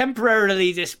were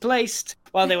temporarily displaced,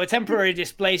 while they were temporarily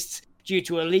displaced due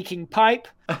to a leaking pipe.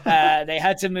 They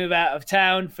had to move out of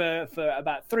town for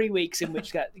about 3 weeks, in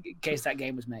case that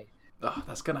game was made. Oh,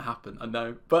 that's going to happen, I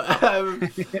know. But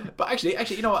actually,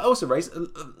 you know what? I also raised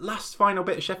last final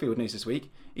bit of Sheffield news this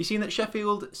week. You've seen that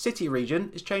Sheffield City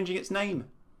region is changing its name.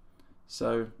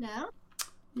 So No.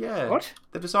 Yeah. What?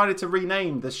 They've decided to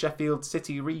rename the Sheffield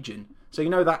City region. So you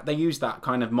know that they use that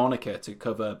kind of moniker to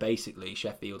cover basically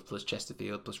Sheffield plus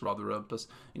Chesterfield plus Rotherham plus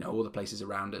all the places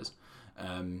around us.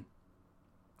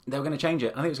 They were going to change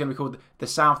it. I think it was going to be called the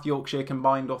South Yorkshire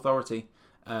Combined Authority.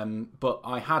 But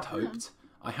I had hoped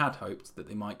that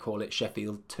they might call it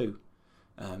Sheffield 2.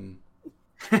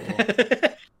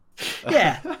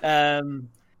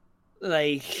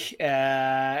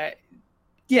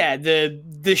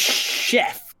 The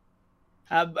chef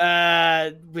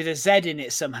with a Z in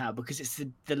it somehow, because it's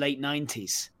the late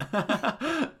 90s.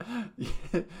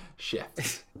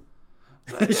 Chefs.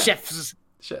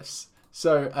 Chefs.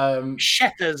 So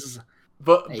chefs.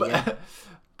 But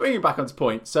bringing it back onto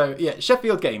point. So yeah,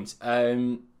 Sheffield games.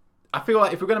 I feel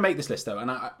like if we're going to make this list though, and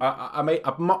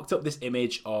I've mocked up this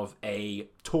image of a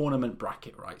tournament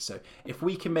bracket, right? So if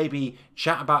we can maybe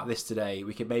chat about this today,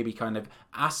 we could maybe I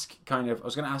was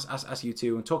going to ask you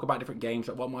two and talk about different games,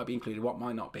 like what might be included, what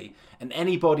might not be, and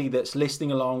anybody that's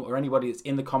listening along or anybody that's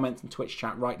in the comments and Twitch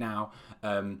chat right now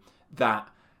that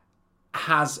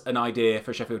has an idea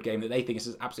for a Sheffield game that they think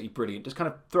is absolutely brilliant, just kind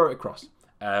of throw it across.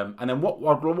 And then what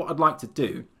I'd like to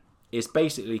do is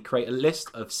basically create a list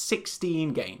of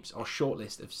 16 games, or short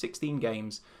list of 16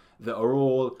 games that are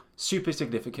all super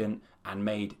significant and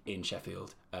made in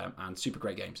Sheffield, and super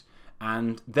great games.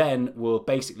 And then we'll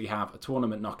basically have a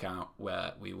tournament knockout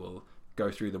where we will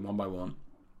go through them one by one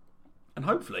and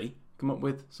hopefully come up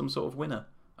with some sort of winner,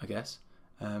 I guess.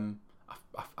 I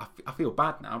feel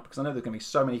bad now because I know there's going to be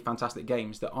so many fantastic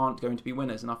games that aren't going to be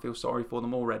winners, and I feel sorry for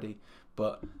them already.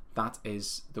 But that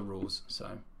is the rules,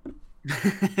 so...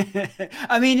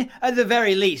 I mean, at the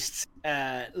very least,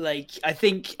 I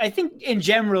think in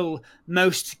general,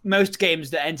 most games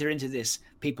that enter into this,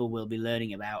 people will be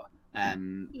learning about.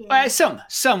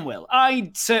 Some will.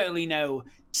 I certainly know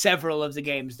several of the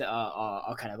games that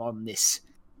are kind of on this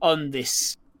on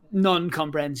this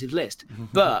non-comprehensive list,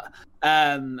 but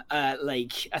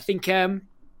like I think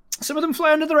some of them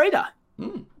fly under the radar.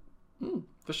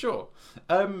 For sure.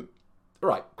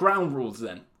 Right, ground rules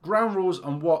then. Ground rules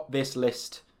on what this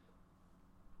list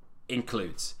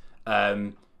includes,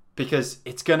 because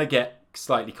it's going to get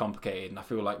slightly complicated, and I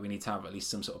feel like we need to have at least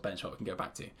some sort of benchmark we can go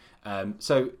back to.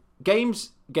 So game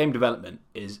development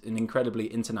is an incredibly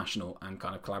international and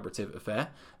kind of collaborative affair.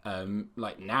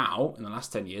 Like now, in the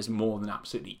last 10 years, more than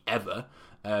absolutely ever.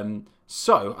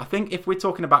 So I think if we're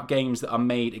talking about games that are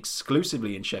made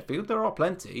exclusively in Sheffield, there are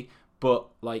plenty, but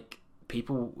like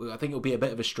people, I think it'll be a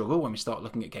bit of a struggle when we start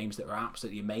looking at games that are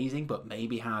absolutely amazing, but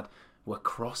maybe were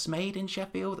cross-made in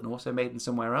Sheffield and also made in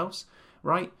somewhere else,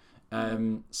 right?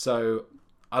 So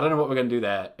I don't know what we're going to do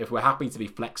there. If we're happy to be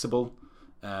flexible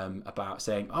about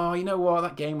saying, oh, you know what,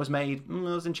 that game was made, it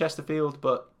was in Chesterfield,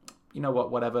 but you know what,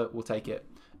 whatever, we'll take it,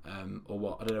 or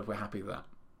what, I don't know if we're happy with that.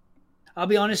 I'll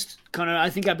be honest, Connor, I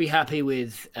think I'd be happy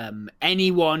with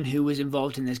anyone who was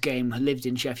involved in this game who lived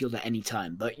in Sheffield at any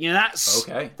time. But, you know,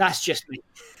 that's just me.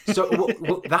 So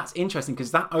well, that's interesting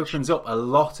because that opens up a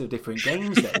lot of different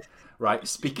games then, right?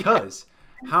 It's because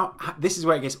how this is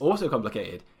where it gets also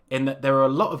complicated in that there are a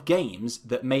lot of games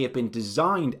that may have been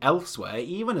designed elsewhere,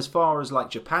 even as far as like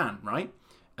Japan, right?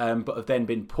 But have then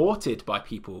been ported by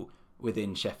people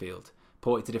within Sheffield.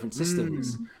 Ported to different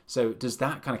systems. So does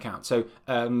that kind of count? So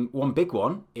one big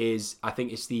one is, I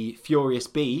think it's the Furious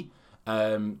Bee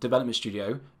development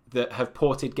studio that have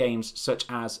ported games such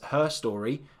as Her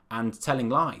Story and Telling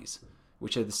Lies,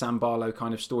 which are the Sam Barlow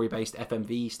kind of story-based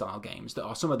FMV style games that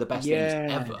are some of the best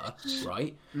games ever,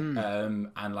 right?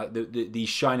 And like these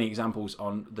shining examples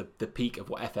on the peak of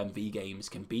what FMV games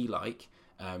can be like.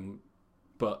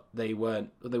 But they weren't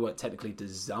technically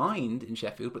designed in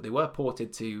Sheffield, but they were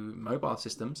ported to mobile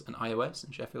systems and iOS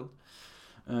in Sheffield.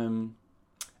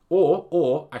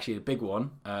 Or actually a big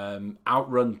one,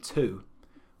 Outrun 2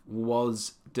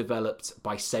 was developed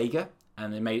by Sega,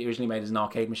 and they originally made as an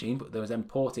arcade machine, but they was then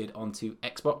ported onto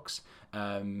Xbox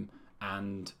and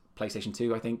PlayStation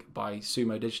 2, I think, by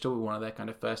Sumo Digital, one of their kind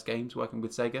of first games working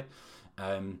with Sega.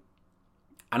 And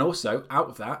also, out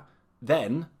of that,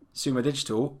 then Sumo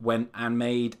Digital went and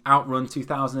made Outrun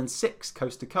 2006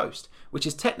 Coast to Coast, which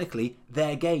is technically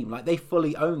their game. Like, they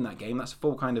fully own that game. That's a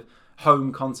full kind of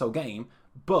home console game,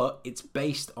 but it's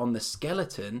based on the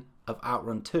skeleton of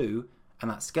Outrun 2,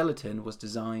 and that skeleton was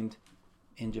designed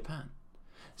in Japan.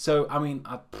 So, I mean,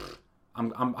 I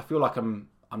feel like I'm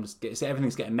just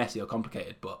everything's getting messy or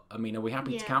complicated, but I mean, are we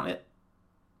happy to count it?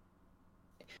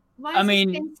 Why has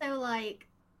it been so like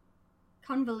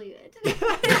convoluted?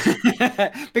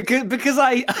 because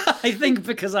I think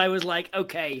because I was like,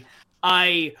 okay,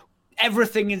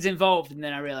 everything is involved, and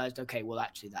then I realized, okay, well,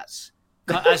 actually, that's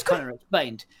as Connor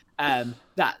explained,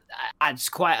 that adds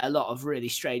quite a lot of really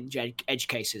strange edge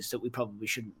cases that we probably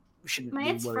shouldn't. My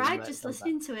head's fried just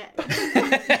listening to it.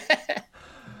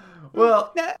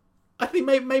 Well, I think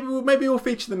maybe we'll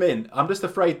feature them in. I'm just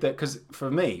afraid that because for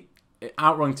me,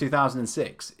 Outrun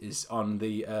 2006 is on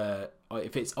the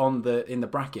if it's on in the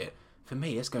bracket for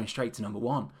me, it's going straight to number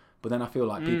 1. But then I feel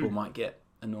like people might get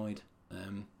annoyed.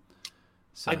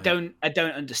 So. I don't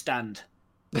understand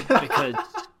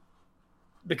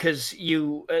because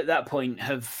you at that point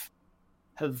have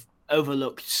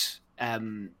overlooked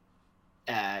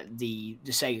the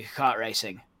Sega kart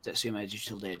racing that Sumo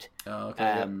Digital did,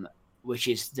 which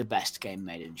is the best game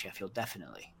made in Sheffield,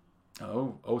 definitely.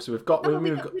 So we've got. We're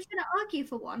going to argue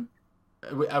for one.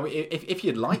 If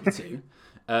you'd like to.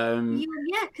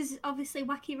 Because obviously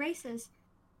Wacky Racers.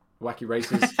 Wacky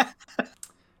Racers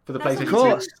for the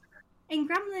PlayStation 2. In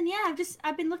Gremlin,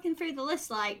 I've been looking through the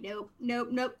list like, nope.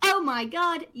 Oh my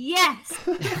god, yes!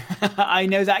 I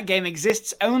know that game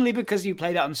exists only because you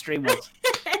played it on stream once.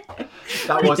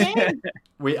 That was I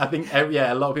think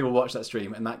a lot of people watched that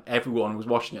stream, and that everyone was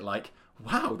watching it like,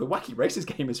 wow, the Wacky Racers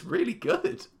game is really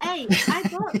good. Hey, I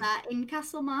bought that in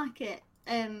Castle Market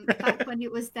back when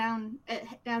it was down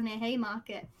near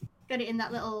Haymarket. Got it in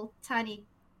that little tiny,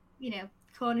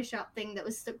 corner shop thing that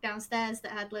was stuck downstairs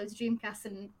that had loads of Dreamcasts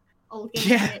and old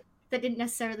games in it that didn't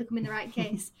necessarily come in the right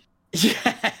case. That's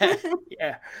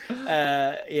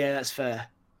fair.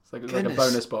 It's like a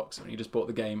bonus box when you just bought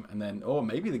the game, and then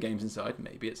maybe the game's inside,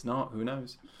 maybe it's not. Who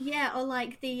knows? Yeah, or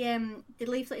like the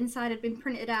leaflet inside had been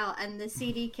printed out, and the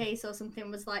CD case or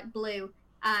something was like blue,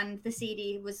 and the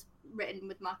CD was written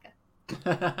with marker.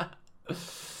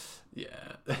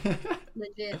 Yeah.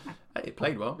 Legit. It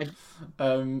played well.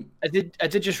 I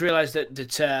did just realise that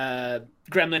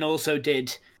Gremlin also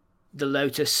did the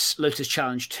Lotus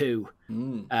Challenge 2,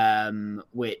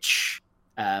 which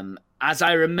As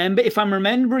I remember, if I'm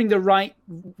remembering the right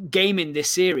game in this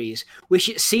series, which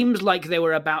it seems like there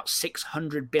were about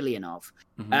 600 billion of,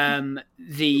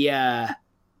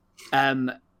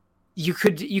 you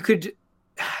could.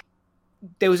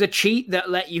 There was a cheat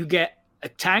that let you get a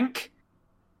tank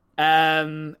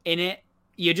in it.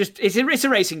 It's a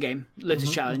racing game,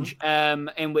 Lotus Challenge,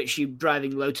 in which you're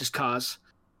driving Lotus cars,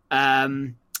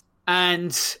 and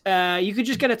you could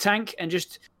just get a tank and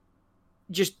just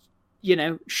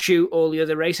shoot all the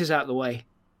other racers out of the way.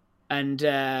 And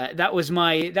that was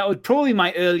probably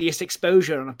my earliest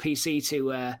exposure on a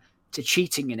PC to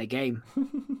cheating in a game.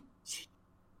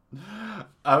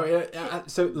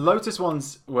 So Lotus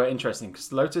ones were interesting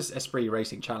because Lotus Esprit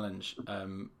Racing Challenge,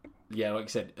 like I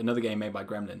said, another game made by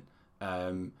Gremlin.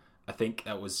 I think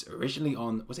that was originally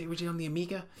on the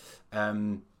Amiga?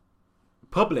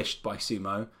 Published by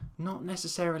Sumo, not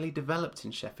necessarily developed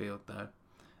in Sheffield though.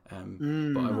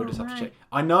 But I will just have to check.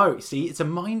 I know. See, it's a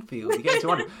minefield. You get into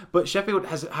one. But Sheffield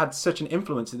has had such an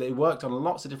influence that they worked on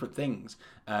lots of different things.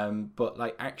 But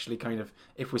like actually, kind of,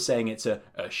 if we're saying it's a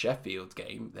Sheffield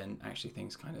game, then actually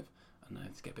things kind of, I don't know,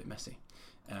 it's get a bit messy.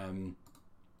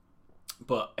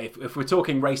 But if we're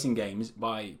talking racing games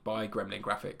by Gremlin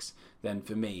Graphics, then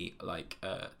for me, like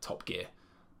Top Gear,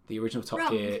 the original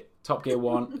Top Gear, Top Gear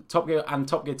 1, Top Gear and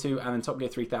Top Gear 2, and then Top Gear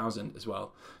 3000 as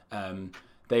well.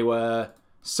 They were.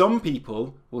 Some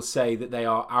people will say that they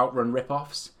are Outrun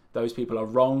rip-offs. Those people are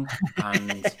wrong.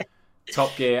 And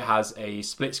Top Gear has a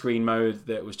split screen mode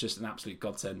that was just an absolute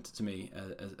godsend to me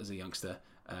as a youngster.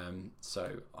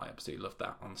 So I absolutely loved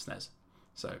that on SNES.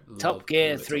 So Top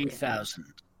Gear 3000.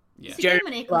 Yeah.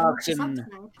 Jeremy Clarkson.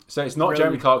 So it's not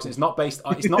Jeremy Clarkson. It's not based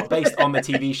on the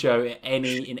TV show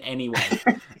in any way.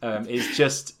 It's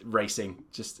just racing.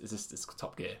 It's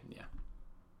Top Gear. Yeah.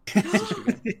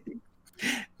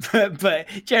 But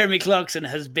Jeremy Clarkson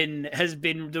has been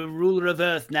the ruler of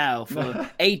Earth now for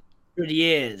 800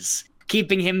 years,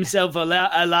 keeping himself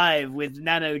alive with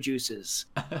nano juices.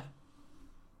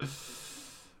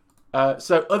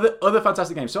 So other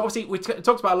fantastic games. So obviously we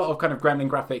talked about a lot of kind of Gremlin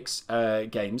Graphics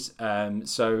games.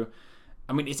 So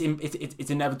I mean it's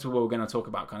inevitable we're going to talk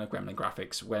about kind of Gremlin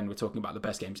Graphics when we're talking about the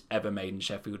best games ever made in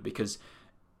Sheffield, because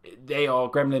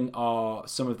Gremlin are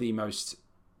some of the most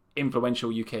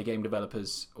influential UK game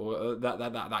developers, or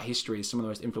that history is some of the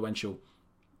most influential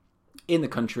in the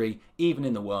country, even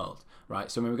in the world,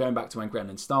 right? So when we're going back to when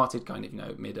Gremlin started, kind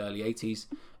of mid-early 80s,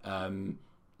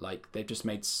 like they've just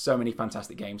made so many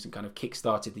fantastic games and kind of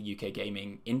kick-started the UK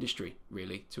gaming industry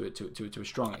really to a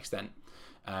strong extent,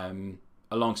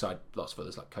 alongside lots of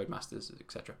others like Codemasters,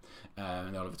 etc.,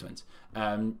 and the Oliver Twins.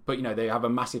 But they have a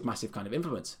massive kind of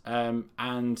influence,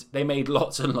 and they made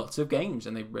lots and lots of games,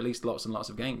 and they released lots and lots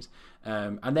of games.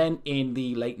 And then in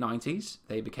the late 90s,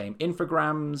 they became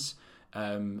Infogrames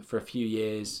for a few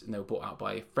years, and they were bought out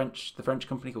by the French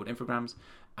company called Infogrames,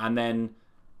 and then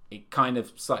it kind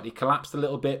of slightly collapsed a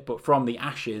little bit, but from the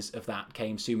ashes of that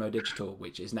came Sumo Digital,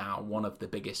 which is now one of the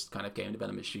biggest kind of game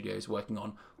development studios working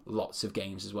on lots of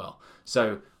games as well.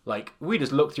 So like we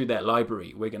just look through their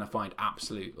library, we're going to find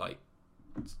absolute like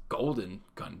golden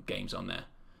kind of games on there,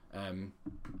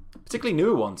 particularly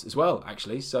newer ones as well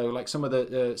actually. So like some of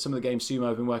the games Sumo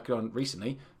have been working on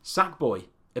recently, Sackboy: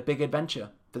 A Big Adventure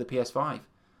for the PS5.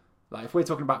 Like if we're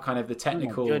talking about kind of the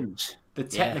technical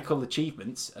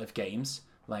achievements of games,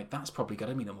 like that's probably got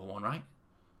to be number one, right?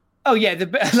 Oh yeah,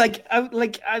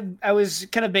 I was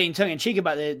kind of being tongue in cheek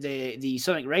about the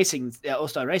Sonic Racing, All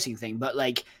Star Racing thing, but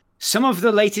like some of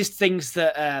the latest things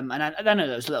that and I know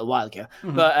that was a little while ago,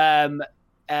 but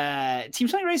Team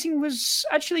Sonic Racing was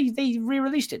actually, they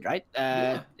re-released it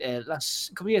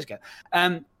last couple of years ago.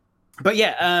 But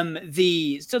yeah,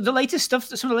 the latest stuff,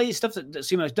 some of the latest stuff that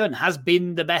Sumo's done has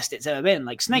been the best it's ever been.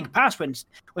 Like Snake Pass when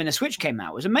the Switch came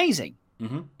out was amazing.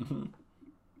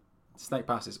 Snake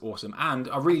Pass is awesome, and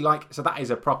I really like. So that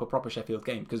is a proper Sheffield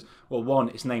game because, well, one,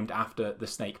 it's named after the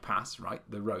Snake Pass, right,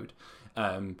 the road.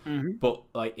 But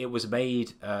like it was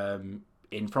made from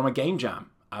a game jam.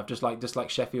 I've just like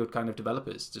Sheffield kind of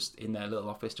developers just in their little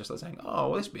office, just like saying, "Oh,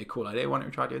 well, this would be a cool idea. Why don't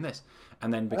we try doing this?"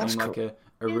 And then became like a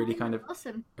really kind of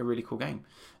awesome, a really cool game.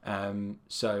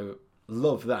 So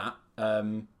love that.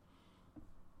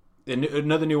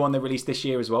 Another new one they released this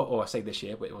year as well, or I say this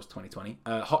year, but it was 2020.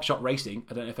 Hot Shot Racing.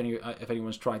 I don't know if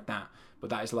anyone's tried that, but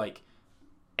that is like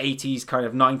 80s kind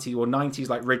of 90s or 90s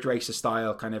like Ridge Racer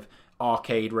style kind of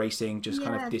arcade racing, just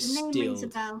kind of distilled. The name rings a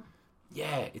bell.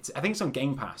 Yeah, I think it's on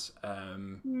Game Pass,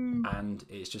 and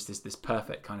it's just this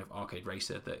perfect kind of arcade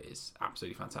racer that is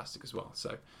absolutely fantastic as well.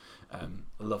 So I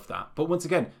love that. But once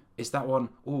again, it's that one.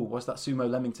 Oh, what's that? Sumo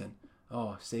Leamington.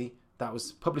 Oh, see, that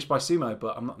was published by Sumo,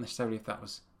 but I'm not necessarily if that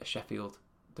was a Sheffield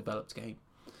developed game.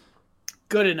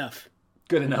 Good enough.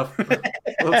 Good enough.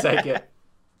 We'll take it.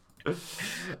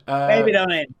 Maybe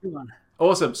don't end. Come on.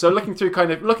 Awesome. So looking through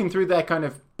their kind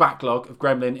of backlog of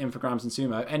Gremlin, Infogrames, and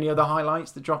Sumo, any other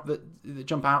highlights that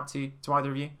jump out to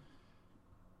either of you?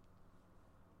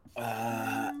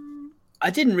 I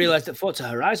didn't realize that Forza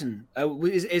Horizon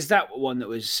is that one that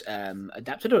was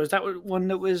adapted, or is that one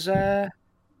that was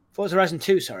Forza Horizon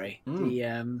 2? Sorry,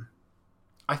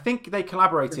 I think they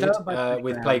collaborated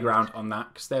with Playground on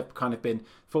that, because they've kind of been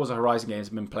Forza Horizon games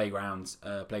have been Playground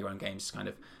games kind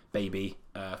of baby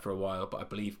for a while, but I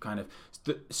believe kind of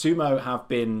Sumo have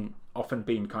often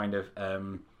been kind of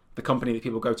the company that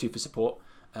people go to for support.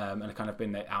 And have kind of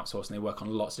been outsourced, and they work on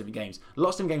lots of different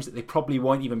games that they probably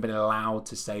won't even been allowed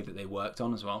to say that they worked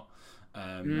on as well.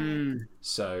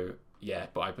 So yeah,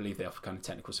 but I believe they offer kind of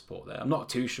technical support there. I'm not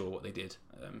too sure what they did.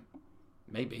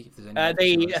 Maybe if there's any. I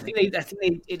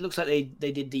think it looks like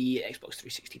they did the Xbox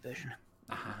 360 version.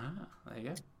 There you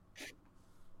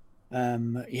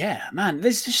go. Yeah, man,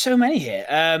 there's just so many here.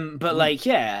 But like,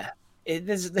 yeah,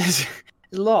 there's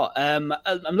a lot. I'm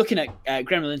looking at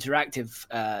Gremlin Interactive,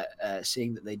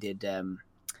 seeing that they did.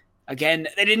 Again,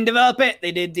 they didn't develop it.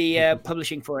 They did the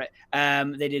publishing for it.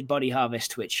 They did Body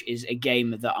Harvest, which is a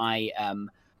game that I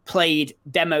played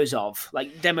demos of,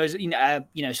 like demos.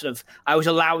 Sort of. I was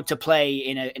allowed to play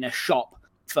in a shop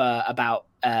for about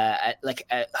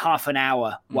half an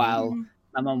hour while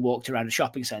my mum walked around a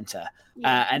shopping centre,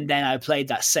 and then I played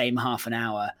that same half an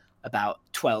hour about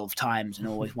 12 times and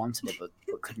always wanted it, but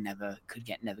could never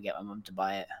get my mum to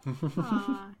buy it.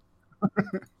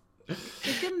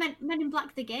 They've done Men in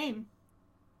Black the game.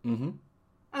 Mm-hmm.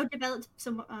 Oh, developed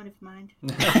somewhat. Oh, never mind.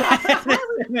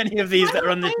 Many of these that are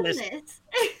on this list.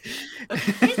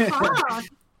 It's hard.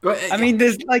 I mean,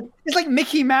 it's like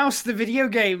Mickey Mouse the video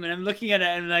game, and I'm looking at it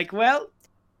and I'm like, well,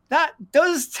 that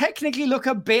does technically look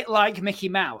a bit like Mickey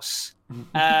Mouse,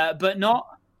 but not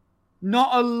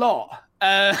a lot.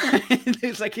 It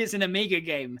looks like it's an Amiga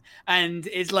game, and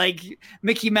it's like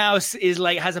Mickey Mouse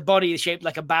has a body shaped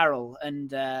like a barrel,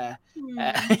 and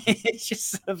it's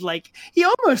just sort of like he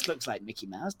almost looks like Mickey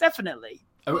Mouse, definitely.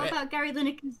 What about Gary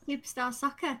Lineker's Superstar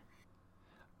Soccer?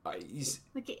 I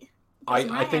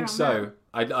think so.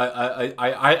 I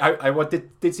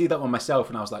did see that one myself,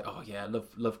 and I was like, oh yeah,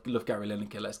 love Gary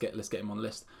Lineker. Let's get him on the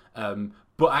list.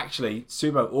 But actually,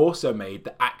 Sumo also made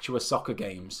the Actua Soccer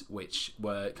games, which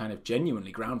were kind of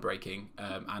genuinely groundbreaking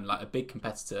and like a big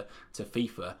competitor to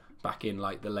FIFA back in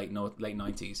like the late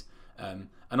 90s. And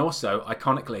also,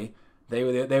 iconically, they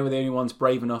were the only ones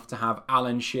brave enough to have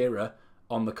Alan Shearer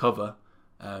on the cover.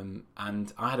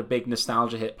 And I had a big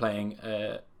nostalgia hit playing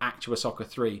Actua Soccer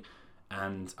 3.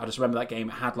 And I just remember that game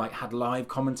had live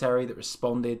commentary that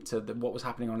responded to what was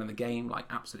happening on in the game, like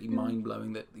absolutely mind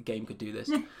blowing that the game could do this.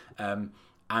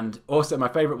 And also my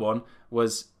favourite one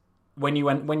was when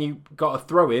you got a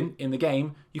throw in the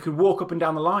game, you could walk up and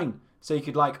down the line. So you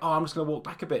could I'm just going to walk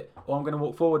back a bit, or I'm going to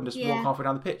walk forward and just walk halfway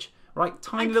down the pitch. Right,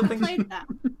 tiny little things. Played that.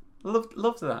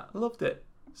 Loved that. Loved it.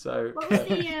 So. What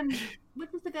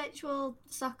was the virtual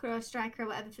soccer or striker or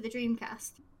whatever for the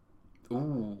Dreamcast?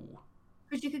 Ooh.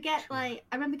 Because you could get I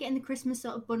remember getting the Christmas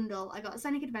sort of bundle. I got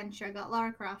Sonic Adventure, I got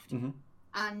Lara Croft,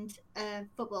 and a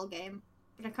football game.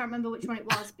 But I can't remember which one it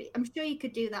was. But I'm sure you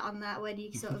could do that on that when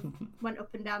you sort of went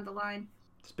up and down the line.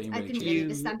 Really I didn't really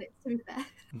understand it, to be fair.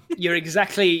 You're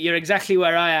exactly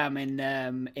where I am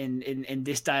in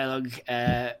this dialogue,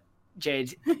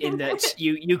 Jade. In that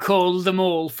you call them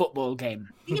all football game.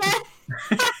 Yeah.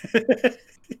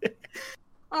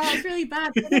 Oh, it's really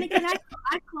bad. But then again,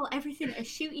 I call everything a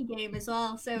shooty game as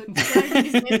well. So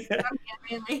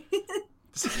really.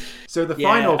 So the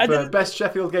final for best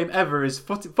Sheffield game ever is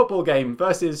football game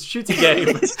versus shooty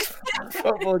game.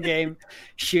 Football game,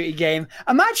 shooty game.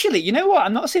 I'm actually, you know what?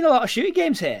 I'm not seeing a lot of shooty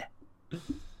games here,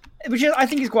 which I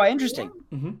think is quite interesting.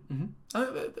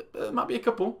 There might be a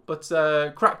couple, but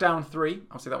Crackdown 3,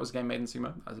 obviously that was a game made in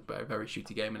Sumo. That was a very, very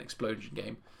shooty game, an explosion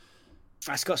game.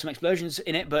 It's got some explosions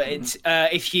in it, but it's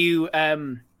if you've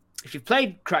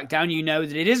played Crackdown, you know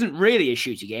that it isn't really a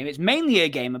shooty game. It's mainly a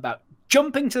game about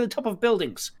jumping to the top of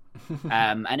buildings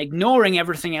and ignoring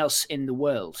everything else in the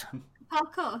world.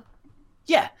 Parkour?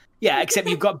 Yeah, except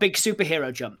you've got big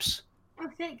superhero jumps. Oh,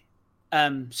 sick.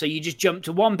 So you just jump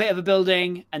to one bit of a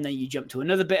building, and then you jump to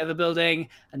another bit of a building,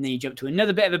 and then you jump to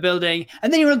another bit of a building,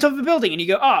 and then you're on top of a building, and you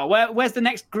go, oh, where's the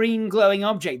next green glowing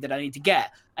object that I need to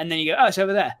get? And then you go, oh, it's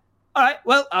over there. All right,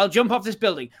 well, I'll jump off this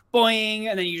building. Boing.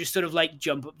 And then you just sort of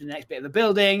jump up to the next bit of the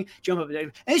building, jump up.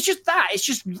 And it's just that.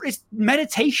 It's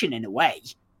meditation in a way.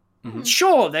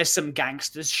 Sure, there's some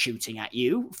gangsters shooting at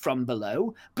you from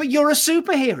below, but you're a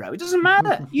superhero. It doesn't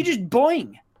matter. You just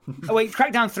boing. Oh wait,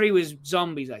 Crackdown 3 was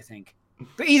zombies, I think.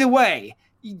 But either way,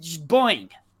 you just boing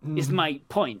is my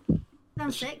point.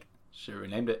 Sounds sick. Sure, we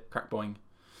named it Crack Boing.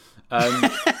 Other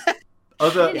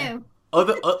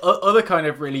kind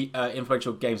of really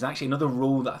influential games. And actually, another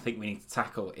rule that I think we need to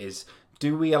tackle is: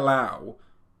 do we allow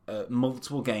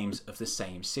multiple games of the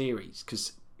same series?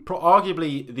 Because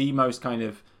arguably the most kind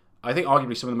of, I think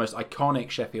arguably some of the most iconic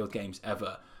Sheffield games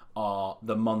ever are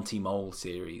the Monty Mole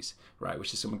series, right?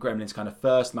 Which is some of Gremlin's kind of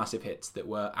first massive hits that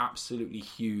were absolutely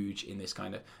huge in this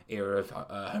kind of era of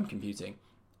home computing.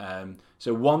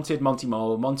 So Wanted, Monty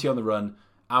Mole, Monty on the Run,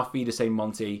 Auf Wiedersehen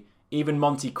Monty, even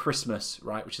Monty Christmas,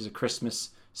 right? Which is a Christmas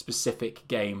specific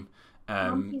game.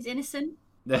 Monty's Innocent.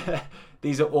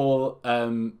 These are all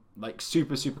like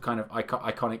super kind of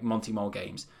iconic Monty Mole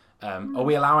games. Are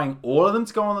we allowing all of them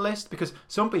to go on the list? Because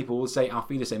some people will say Auf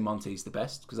Wiedersehen Monty is the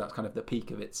best because that's kind of the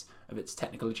peak of its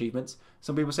technical achievements.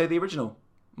 Some people say the original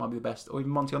might be the best, or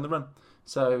even Monty on the Run.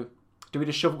 So do we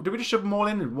just shove them all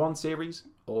in one series,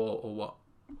 or what?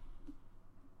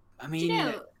 I mean, do you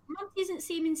know, Monty isn't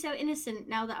seeming so innocent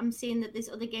now that I'm seeing that there's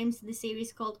other games in the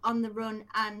series called On the Run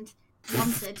and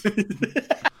Wanted.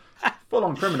 Full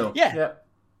on criminal. Yeah.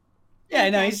 Yeah,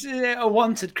 no, he's a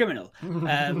wanted criminal.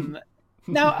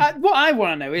 Now, what I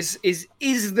want to know is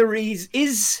the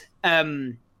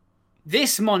reason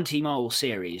this Monty Mole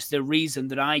series the reason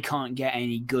that I can't get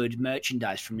any good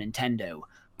merchandise from Nintendo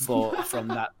from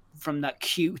that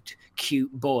cute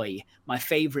boy, my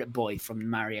favorite boy from the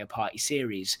Mario Party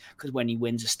series, because when he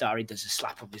wins a star, he does a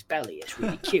slap of his belly. It's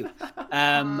really cute.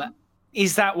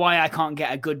 Is that why I can't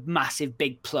get a good, massive,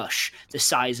 big plush the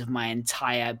size of my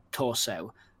entire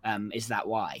torso? Is that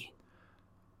why?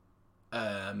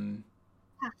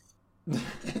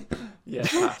 Yeah,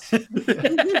 pass.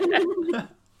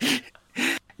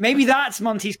 Maybe that's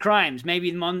Monty's crimes.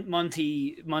 Maybe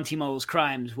Monty Mole's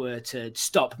crimes were to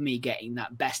stop me getting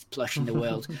that best plush in the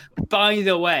world. By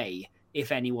the way,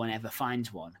 if anyone ever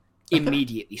finds one,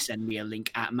 immediately send me a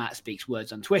link at Matt Speaks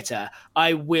Words on Twitter.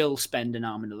 I will spend an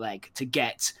arm and a leg to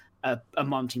get a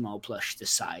Monty Mole plush the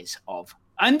size of.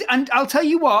 And I'll tell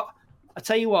you what.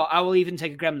 I will even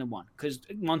take a Gremlin one because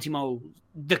Monty Mole,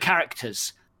 the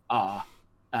characters are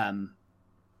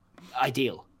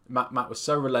ideal. Matt was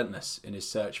so relentless in his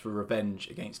search for revenge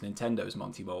against Nintendo's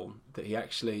Monty Mole that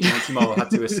Monty Mole had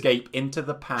to escape into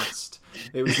the past.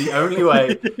 It was the only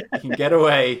way he can get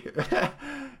away.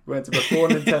 Went to before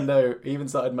Nintendo even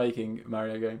started making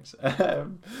Mario games.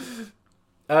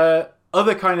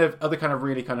 Other kind of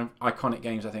really kind of iconic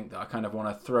games I think that I kind of want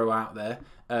to throw out there.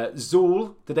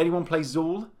 Zool. Did anyone play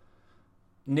Zool?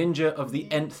 Ninja of the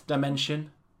Nth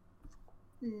Dimension.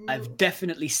 I've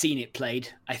definitely seen it played,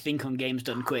 I think on Games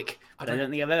Done Quick, but I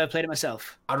don't think I've ever played it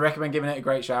myself. I'd recommend giving it a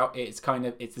great shout. It's a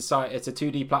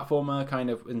 2D platformer kind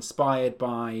of inspired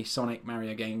by Sonic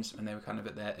Mario games, and they were kind of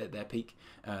at their peak.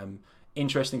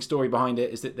 Interesting story behind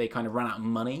it is that they kind of ran out of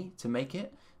money to make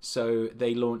it, so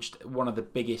they launched one of the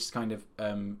biggest kind of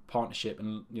partnership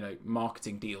and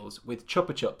marketing deals with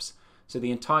Chupa Chups. So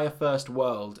the entire first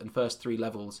world and first 3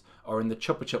 levels are in the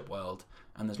Chupa Chup world,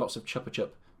 and there's lots of Chupa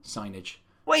Chup signage.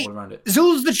 Wait, all around it.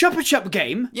 Zool's the Chupa Chup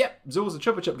game? Yep, Zool's the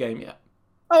Chupa Chup game, yeah.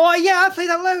 Oh, yeah, I played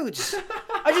that loads.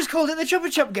 I just called it the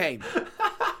Chupa Chup game.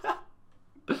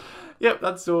 Yep,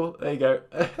 that's Zool. There you go.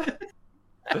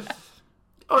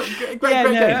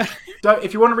 Great game.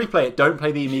 If you want to replay it, don't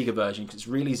play the Amiga version because it's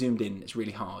really zoomed in. It's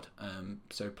really hard.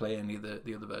 So play any of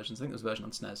the other versions. I think there's a version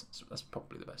on SNES. So that's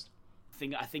probably the best.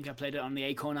 I think I played it on the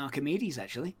Acorn Archimedes,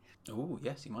 actually. Oh,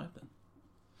 yes, you might have done.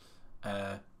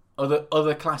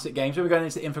 Other classic games. We're going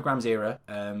into the Infogrames era.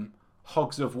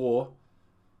 Hogs of War.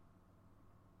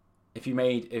 If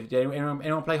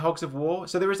anyone play Hogs of War,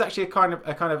 so there is actually a kind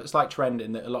of slight trend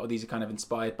in that a lot of these are kind of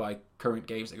inspired by current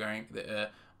games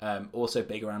that are also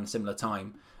big around a similar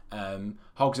time.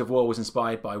 Hogs of War was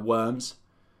inspired by Worms,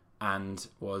 and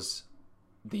was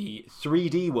the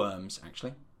 3D Worms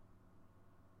actually.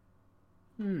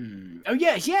 Oh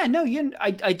yeah. No,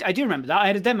 I do remember that. I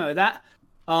had a demo of that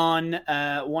on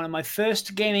one of my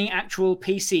first gaming actual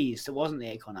PCs that wasn't the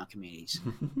Acorn Archimedes.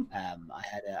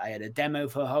 I had a demo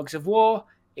for Hogs of War.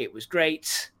 It was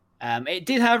great. It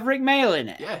did have Rick Mayall in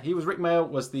it. Yeah, he was Rick Mayall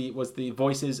was the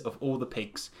voices of all the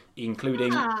pigs,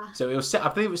 including so it was set. I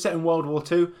believe it was set in World War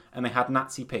II, and they had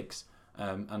Nazi pigs,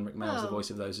 and Rick Mayall was the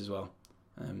voice of those as well.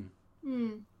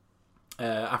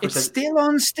 It's still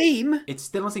on Steam. It's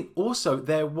still on Steam. Also,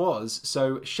 there was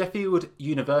Sheffield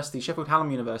Hallam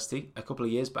University, a couple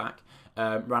of years back,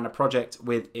 ran a project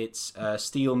with its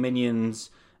Steel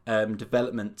Minions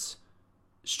development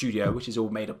studio, which is all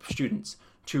made up of students,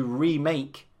 to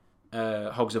remake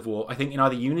Hogs of War, I think in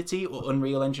either Unity or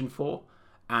Unreal Engine 4,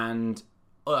 and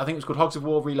I think it was called Hogs of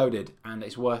War Reloaded, and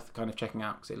it's worth kind of checking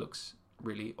out because it looks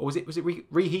really... Or was it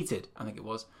reheated? I think it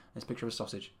was. There's a picture of a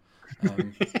sausage.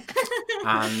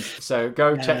 And so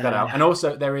go check that out. And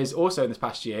also, there is also in this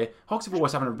past year, Hogs of War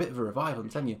is having a bit of a revival, I'm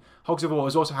telling you. Hogs of War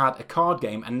has also had a card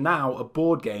game and now a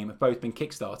board game have both been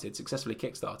successfully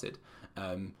kickstarted.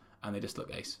 And they just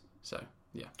look ace. So,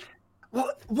 yeah.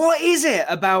 What is it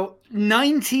about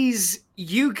 90s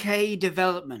UK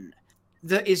development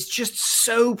that is just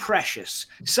so precious,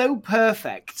 so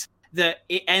perfect, that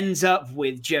it ends up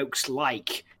with jokes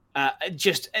like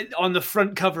just on the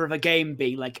front cover of a game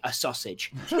being like a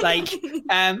sausage? Like,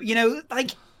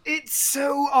 like it's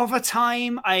so of a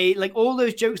time. I like all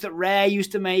those jokes that Rare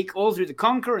used to make all through the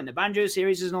Conquer and the Banjo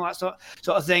series and all that sort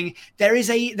of thing. There is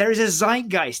a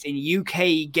zeitgeist in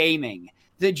UK gaming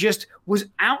that just was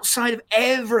outside of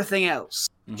everything else,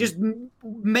 just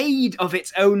made of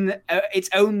its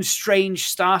own strange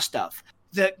star stuff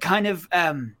that kind of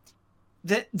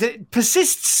that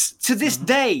persists to this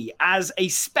day as a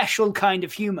special kind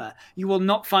of humor you will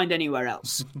not find anywhere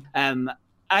else. I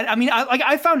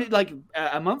found it like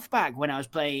a month back when I was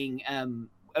playing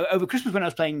over Christmas when I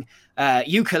was playing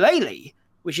Yooka-Laylee,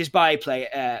 which is by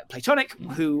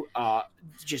Playtonic, who are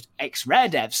just ex-Rare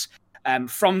devs.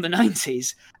 From the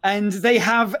 90s, and they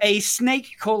have a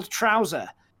snake called Trouser,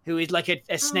 who is like a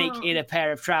snake in a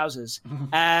pair of trousers.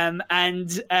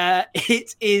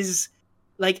 It is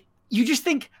like, you just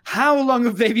think, how long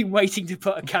have they been waiting to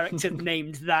put a character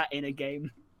named that in a game?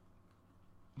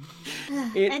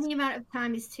 Any amount of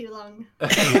time is too long.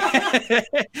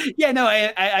 Yeah, no,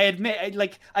 I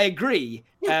admit, I agree.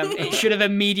 It should have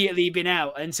immediately been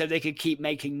out, and so they could keep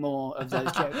making more of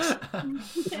those jokes.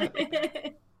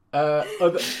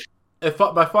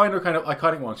 My final kind of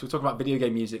iconic one, so we were talking about video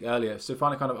game music earlier, so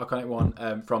final kind of iconic one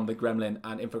from the Gremlin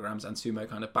and Infogrames and Sumo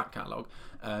kind of back catalogue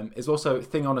is also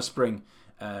Thing on a Spring,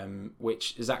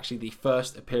 which is actually the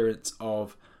first appearance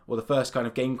of, or the first kind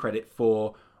of game credit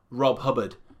for Rob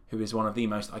Hubbard, who is one of the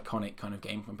most iconic kind of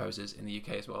game composers in the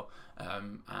UK as well.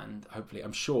 And hopefully,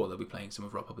 I'm sure they'll be playing some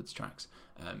of Rob Hubbard's tracks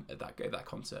at that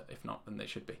concert. If not, then they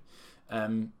should be.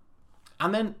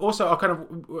 And then also,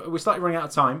 we're slightly running out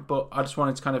of time, but I just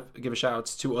wanted to kind of give a shout out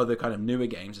to two other kind of newer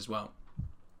games as well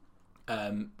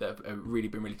that have really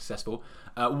been really successful.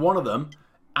 One of them,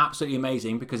 absolutely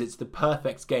amazing because it's the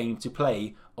perfect game to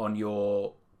play on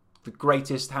the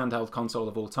greatest handheld console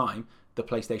of all time, the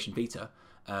PlayStation Vita.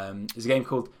 There's a game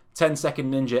called 10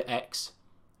 Second Ninja X,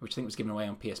 which I think was given away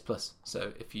on PS Plus.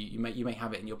 So if you may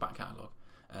have it in your back catalogue.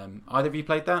 Either of you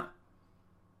played that?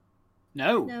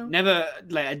 No, never.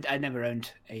 Like I never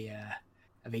owned a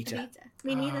Vita.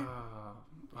 Me neither.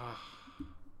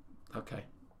 Okay,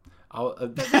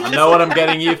 I know what I'm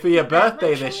getting you for your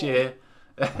birthday this year.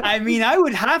 I mean, I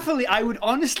would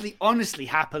honestly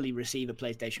happily receive a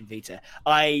PlayStation Vita.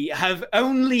 I have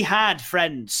only had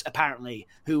friends apparently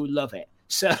who love it,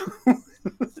 so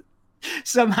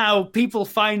somehow people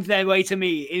find their way to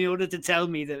me in order to tell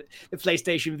me that the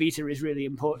PlayStation Vita is really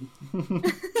important.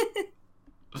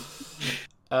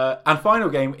 And final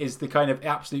game is the kind of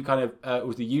absolute kind of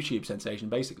was the YouTube sensation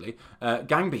basically.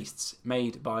 Gang Beasts,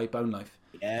 made by Bone Life.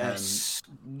 Yes,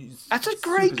 that's a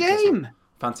great game.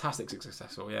 Fantastic,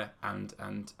 successful, yeah,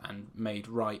 and made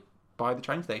right by the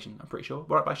train station. I'm pretty sure,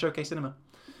 right by Showcase Cinema.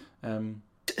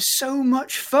 So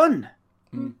much fun.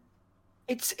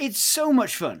 It's so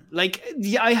much fun. Like,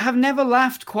 I have never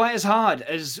laughed quite as hard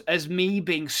as me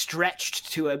being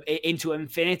stretched into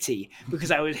infinity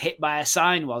because I was hit by a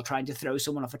sign while trying to throw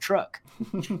someone off a truck.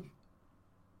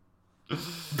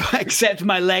 Except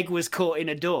my leg was caught in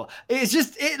a door. It's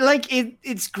just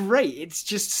it's great. It's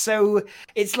just so,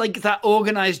 it's like that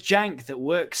organized jank that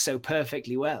works so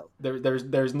perfectly well.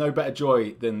 There's no better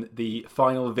joy than the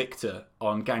final victor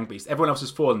on Gang Beasts. Everyone else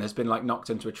has fallen, has been like knocked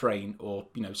into a train or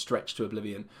stretched to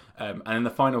oblivion, and then the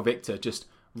final victor just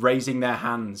raising their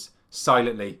hands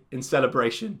silently in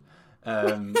celebration.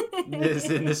 In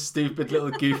this stupid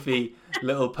little goofy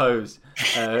little pose,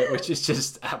 which is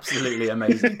just absolutely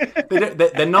amazing.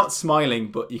 They're not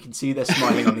smiling, but you can see they're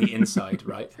smiling on the inside,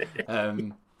 right?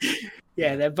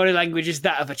 Yeah, their body language is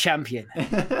that of a champion.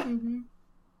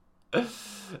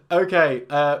 Okay,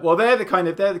 well they're the kind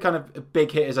of big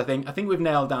hitters. I think we've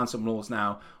nailed down some rules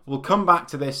now. We'll come back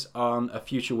to this on a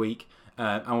future week,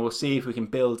 and we'll see if we can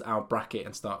build our bracket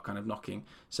and start kind of knocking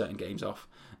certain games off.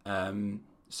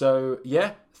 So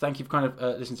yeah, thank you for kind of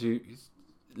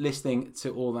listening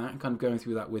to all that and kind of going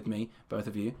through that with me, both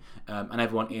of you, and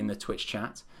everyone in the Twitch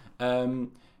chat.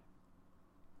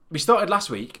 we started last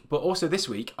week, but also this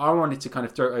week, I wanted to kind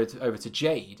of throw it over to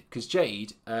Jade, because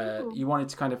Jade, you wanted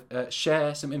to kind of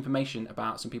share some information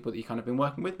about some people that you kind of been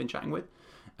working with, been chatting with,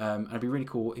 and it'd be really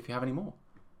cool if you have any more.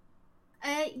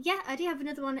 Yeah, I do have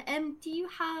another one. Do you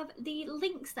have the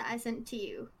links that I sent to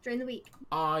you during the week?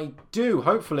 I do.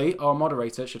 Hopefully, our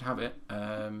moderator should have it.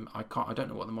 I don't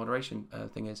know what the moderation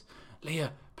thing is.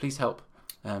 Leah, please help.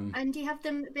 And do you have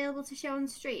them available to show on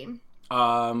stream?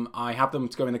 I have them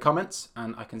to go in the comments,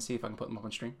 and I can see if I can put them up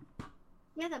on stream.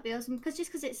 Yeah, that'd be awesome. Because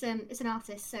it's an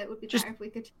artist, so it would be better if we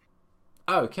could.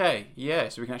 Okay, yeah,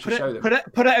 so we can actually show them.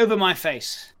 Put it over my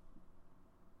face.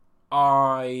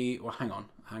 Well, hang on.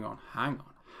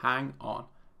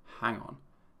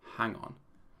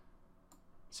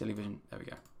 Silly Vision. There we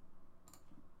go.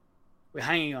 We're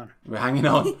hanging on. We're hanging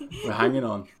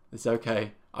on. It's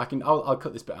okay. I'll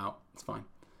cut this bit out. It's fine.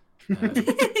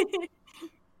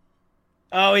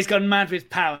 Oh, he's gone mad with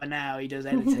power now. He does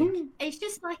editing. It's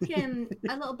just like a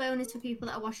little bonus for people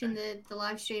that are watching the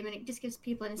live stream, and it just gives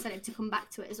people an incentive to come back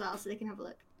to it as well, so they can have a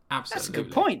look. Absolutely. That's a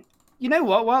good point. You know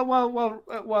what?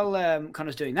 While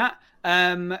Connor's doing that,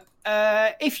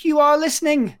 if you are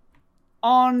listening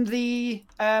on the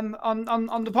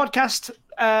on the podcast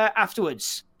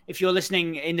afterwards, if you're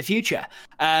listening in the future,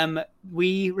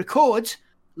 we record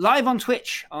live on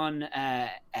Twitch on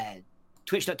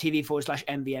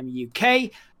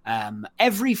twitch.tv/MVMUK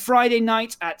every Friday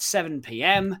night at 7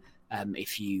 p.m.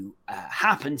 If you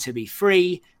happen to be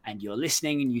free and you're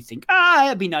listening and you think,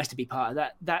 it'd be nice to be part of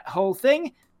that whole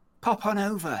thing, pop on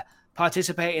over,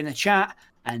 participate in the chat,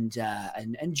 and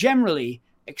generally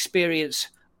experience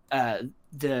the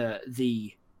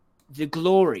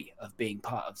glory of being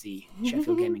part of the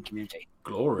Sheffield gaming community.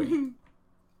 Glory.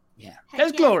 Yeah,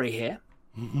 there's glory here.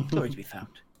 Glory to be found.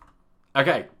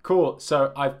 Okay, cool.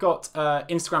 So I've got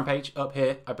Instagram page up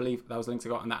here. I believe that was the link I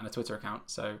got, and that, and a Twitter account.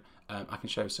 So I can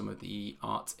show some of the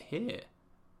art here.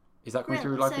 Is that coming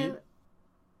through live for you?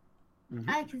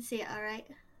 I can see it all right.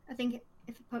 I think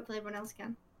if hopefully everyone else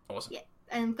can. Awesome. Yeah.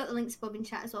 Got the links above in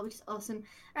chat as well, which is awesome.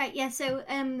 All right, yeah. So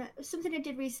something I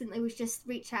did recently was just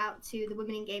reach out to the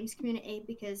Women in Games community,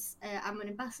 because I'm an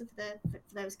ambassador for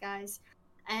those guys,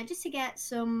 just to get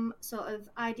some sort of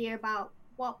idea about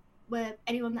where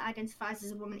anyone that identifies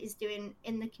as a woman is doing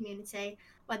in the community,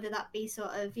 whether that be sort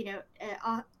of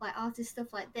artist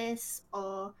stuff like this,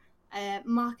 or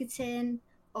marketing,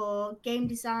 or game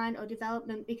design, or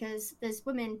development, because there's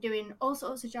women doing all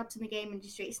sorts of jobs in the game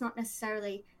industry. It's not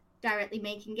necessarily directly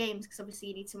making games, because obviously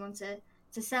you need someone to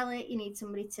sell it, you need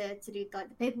somebody to do like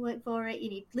the paperwork for it, you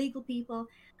need legal people,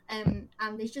 and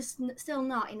there's just still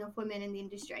not enough women in the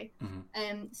industry.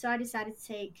 So I decided to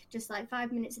take just like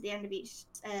 5 minutes at the end of each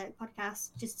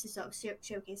podcast just to sort of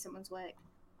showcase someone's work.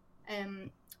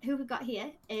 Who we've got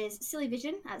here is Silly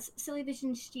Vision. That's Silly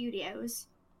Vision Studios,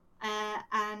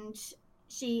 and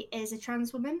she is a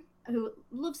trans woman who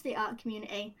loves the art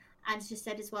community, and just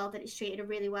said as well that it's treated her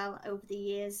really well over the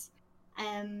years.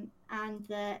 Let's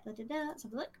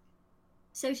have a look.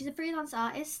 So she's a freelance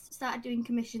artist, started doing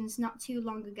commissions not too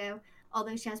long ago,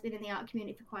 although she has been in the art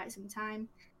community for quite some time.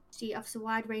 She offers a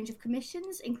wide range of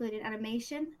commissions, including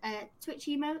animation, Twitch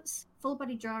emotes, full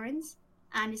body drawings,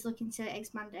 and is looking to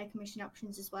expand her commission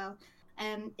options as well.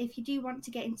 If you do want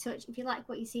to get in touch, if you like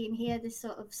what you see in here, this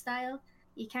sort of style,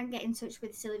 you can get in touch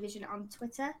with Silly Vision on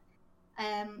Twitter,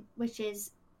 which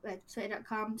is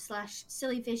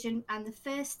twitter.com/sillyvision, and the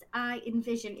first I in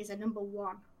Vision is a number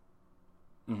 1.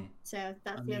 So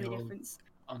that's the only difference.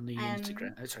 On the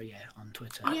Instagram, on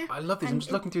Twitter. I love these. I'm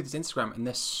just looking through this Instagram, and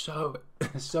they're so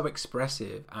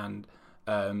expressive, and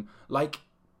like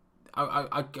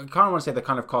I kind of want to say they're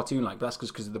kind of cartoon-like, but that's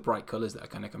because of the bright colours that are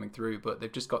kind of coming through. But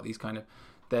they've just got these kind of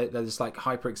they're just like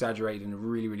hyper exaggerated in a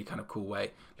really, really kind of cool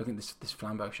way. Looking at this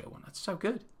Flambeau show one, that's so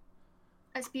good.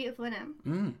 That's beautiful, isn't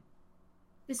it?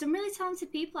 There's some really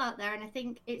talented people out there, and I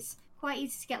think it's quite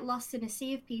easy to get lost in a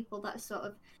sea of people that are sort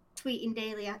of tweeting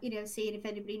daily, seeing if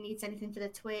anybody needs anything for their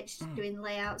Twitch, doing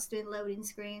layouts, doing loading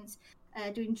screens,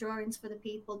 doing drawings for the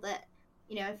people that,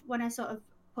 when I sort of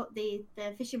put the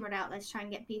fishing rod out there to try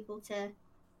and get people to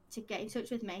get in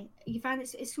touch with me, you find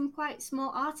it's from quite small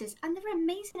artists, and they're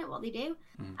amazing at what they do.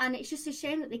 And it's just a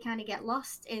shame that they kind of get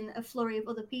lost in a flurry of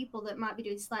other people that might be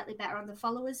doing slightly better on the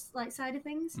followers side of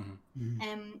things.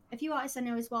 A few artists I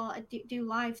know as well, I do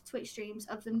live Twitch streams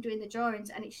of them doing the drawings,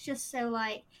 and it's just so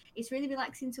it's really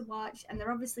relaxing to watch, and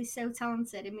they're obviously so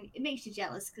talented. I mean, it makes you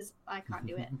jealous because I can't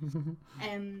do it.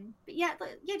 But yeah,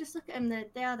 just look at them.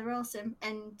 They're awesome.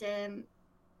 And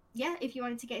if you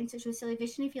wanted to get in touch with Silly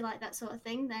Vision, if you like that sort of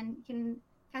thing, then you can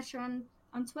catch her on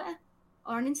Twitter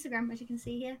or on Instagram, as you can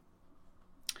see here.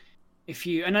 if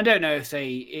you, and I don't know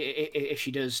if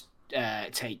she does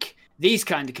take these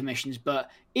kind of commissions, but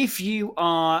if you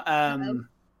are,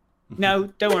 no,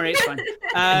 don't worry, it's fine.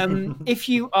 If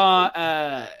you are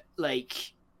an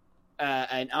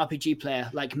RPG player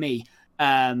like me,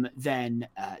 then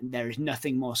there is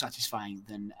nothing more satisfying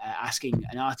than asking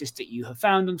an artist that you have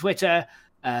found on Twitter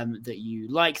that you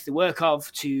like the work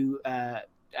of to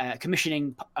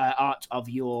commissioning art of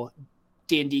your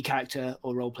D&D character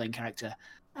or role-playing character.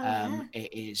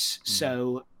 It is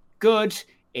so good.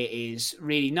 It is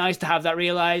really nice to have that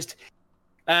realized.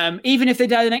 Even if they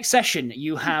die the next session,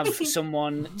 you have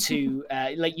someone to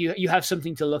you have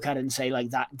something to look at and say like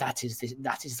that is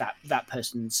that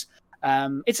person's.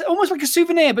 It's almost like a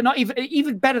souvenir, but not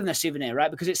even better than a souvenir,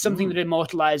 right? Because it's something that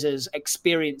immortalizes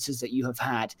experiences that you have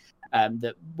had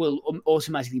that will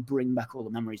automatically bring back all the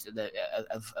memories of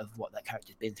what that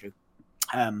character's been through.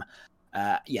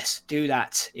 Yes, do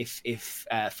that. If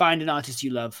find an artist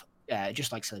you love,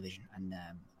 just like Television, and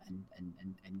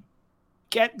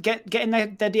get in their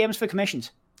DMs for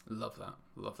commissions. Love that.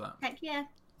 Heck yeah.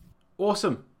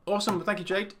 Awesome. Thank you,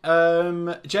 Jade.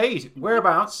 Jade,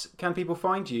 whereabouts can people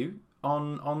find you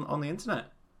on the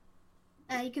internet?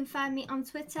 You can find me on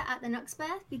Twitter at the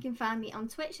Nuxbear. You can find me on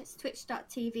Twitch. It's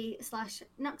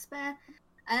twitch.tv/Nuxbear.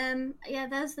 Yeah,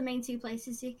 those are the main two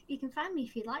places you can find me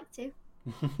if you'd like to.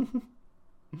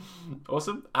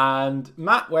 Awesome. And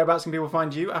Matt, whereabouts can people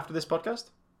find you after this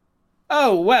podcast?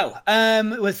 Oh, well,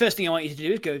 the first thing I want you to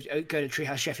do is go to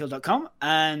treehousesheffield.com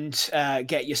and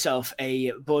get yourself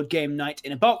a board game night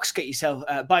in a box.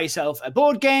 Buy yourself a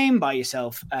board game, buy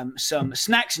yourself some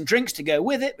snacks and drinks to go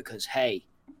with it because, hey,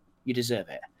 you deserve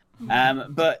it.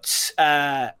 But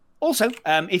also,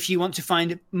 if you want to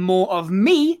find more of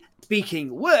me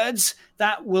speaking words,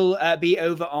 that will be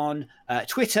over on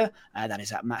Twitter. That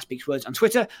is at Matt Speaks Words on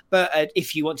Twitter. But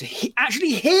if you want to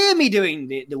actually hear me doing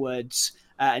the words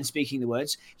and speaking the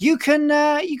words, you can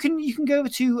go over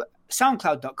to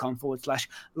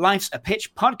soundcloud.com/Life's a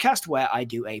Pitch podcast, where I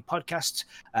do a podcast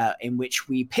in which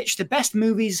we pitch the best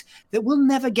movies that will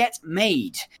never get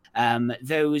made.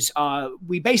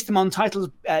 We base them on titles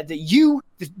that you,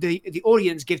 the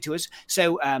audience, give to us.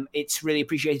 So it's really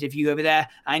appreciated if you go over there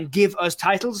and give us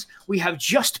titles. We have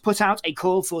just put out a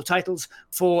call for titles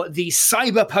for the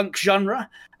cyberpunk genre.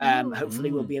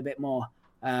 Hopefully we'll be a bit more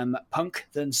punk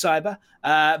than cyber,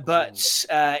 but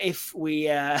if we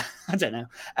I don't know,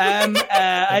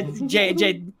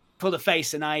 Jade pulled a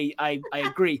face and I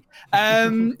agree.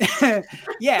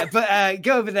 Yeah, but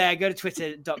go over there, go to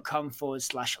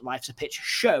twitter.com/Life's a Pitch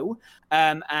show,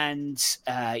 and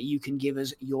you can give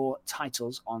us your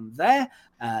titles on there,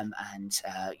 and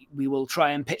we will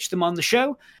try and pitch them on the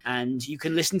show, and you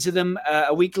can listen to them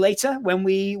a week later when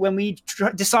we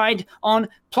decide on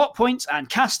plot points and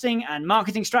casting and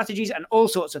marketing strategies and all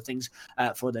sorts of things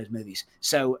for those movies.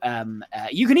 So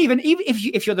you can even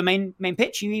if you're the main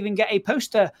pitch, you even get a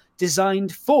poster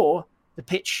designed for the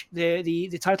pitch,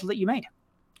 the title that you made.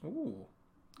 Ooh,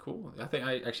 cool. I think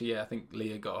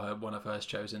Leah got one of hers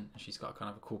chosen. She's got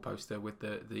kind of a cool poster with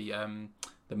the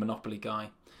Monopoly guy.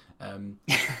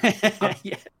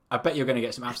 Yeah. I bet you're going to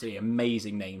get some absolutely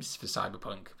amazing names for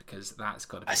Cyberpunk, because that's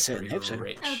got to be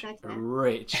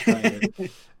rich kind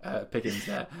of pickings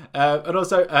there. And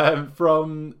also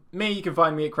from me, you can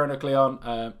find me at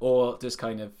Chronocleon, or just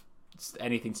kind of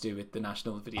anything to do with the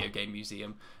National Video Game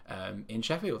Museum in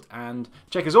Sheffield. And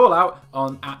check us all out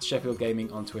on @Sheffield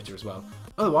Gaming on Twitter as well.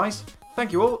 Otherwise,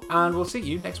 thank you all, and we'll see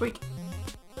you next week.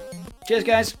 Cheers,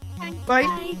 guys. Thanks. Bye.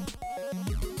 Bye.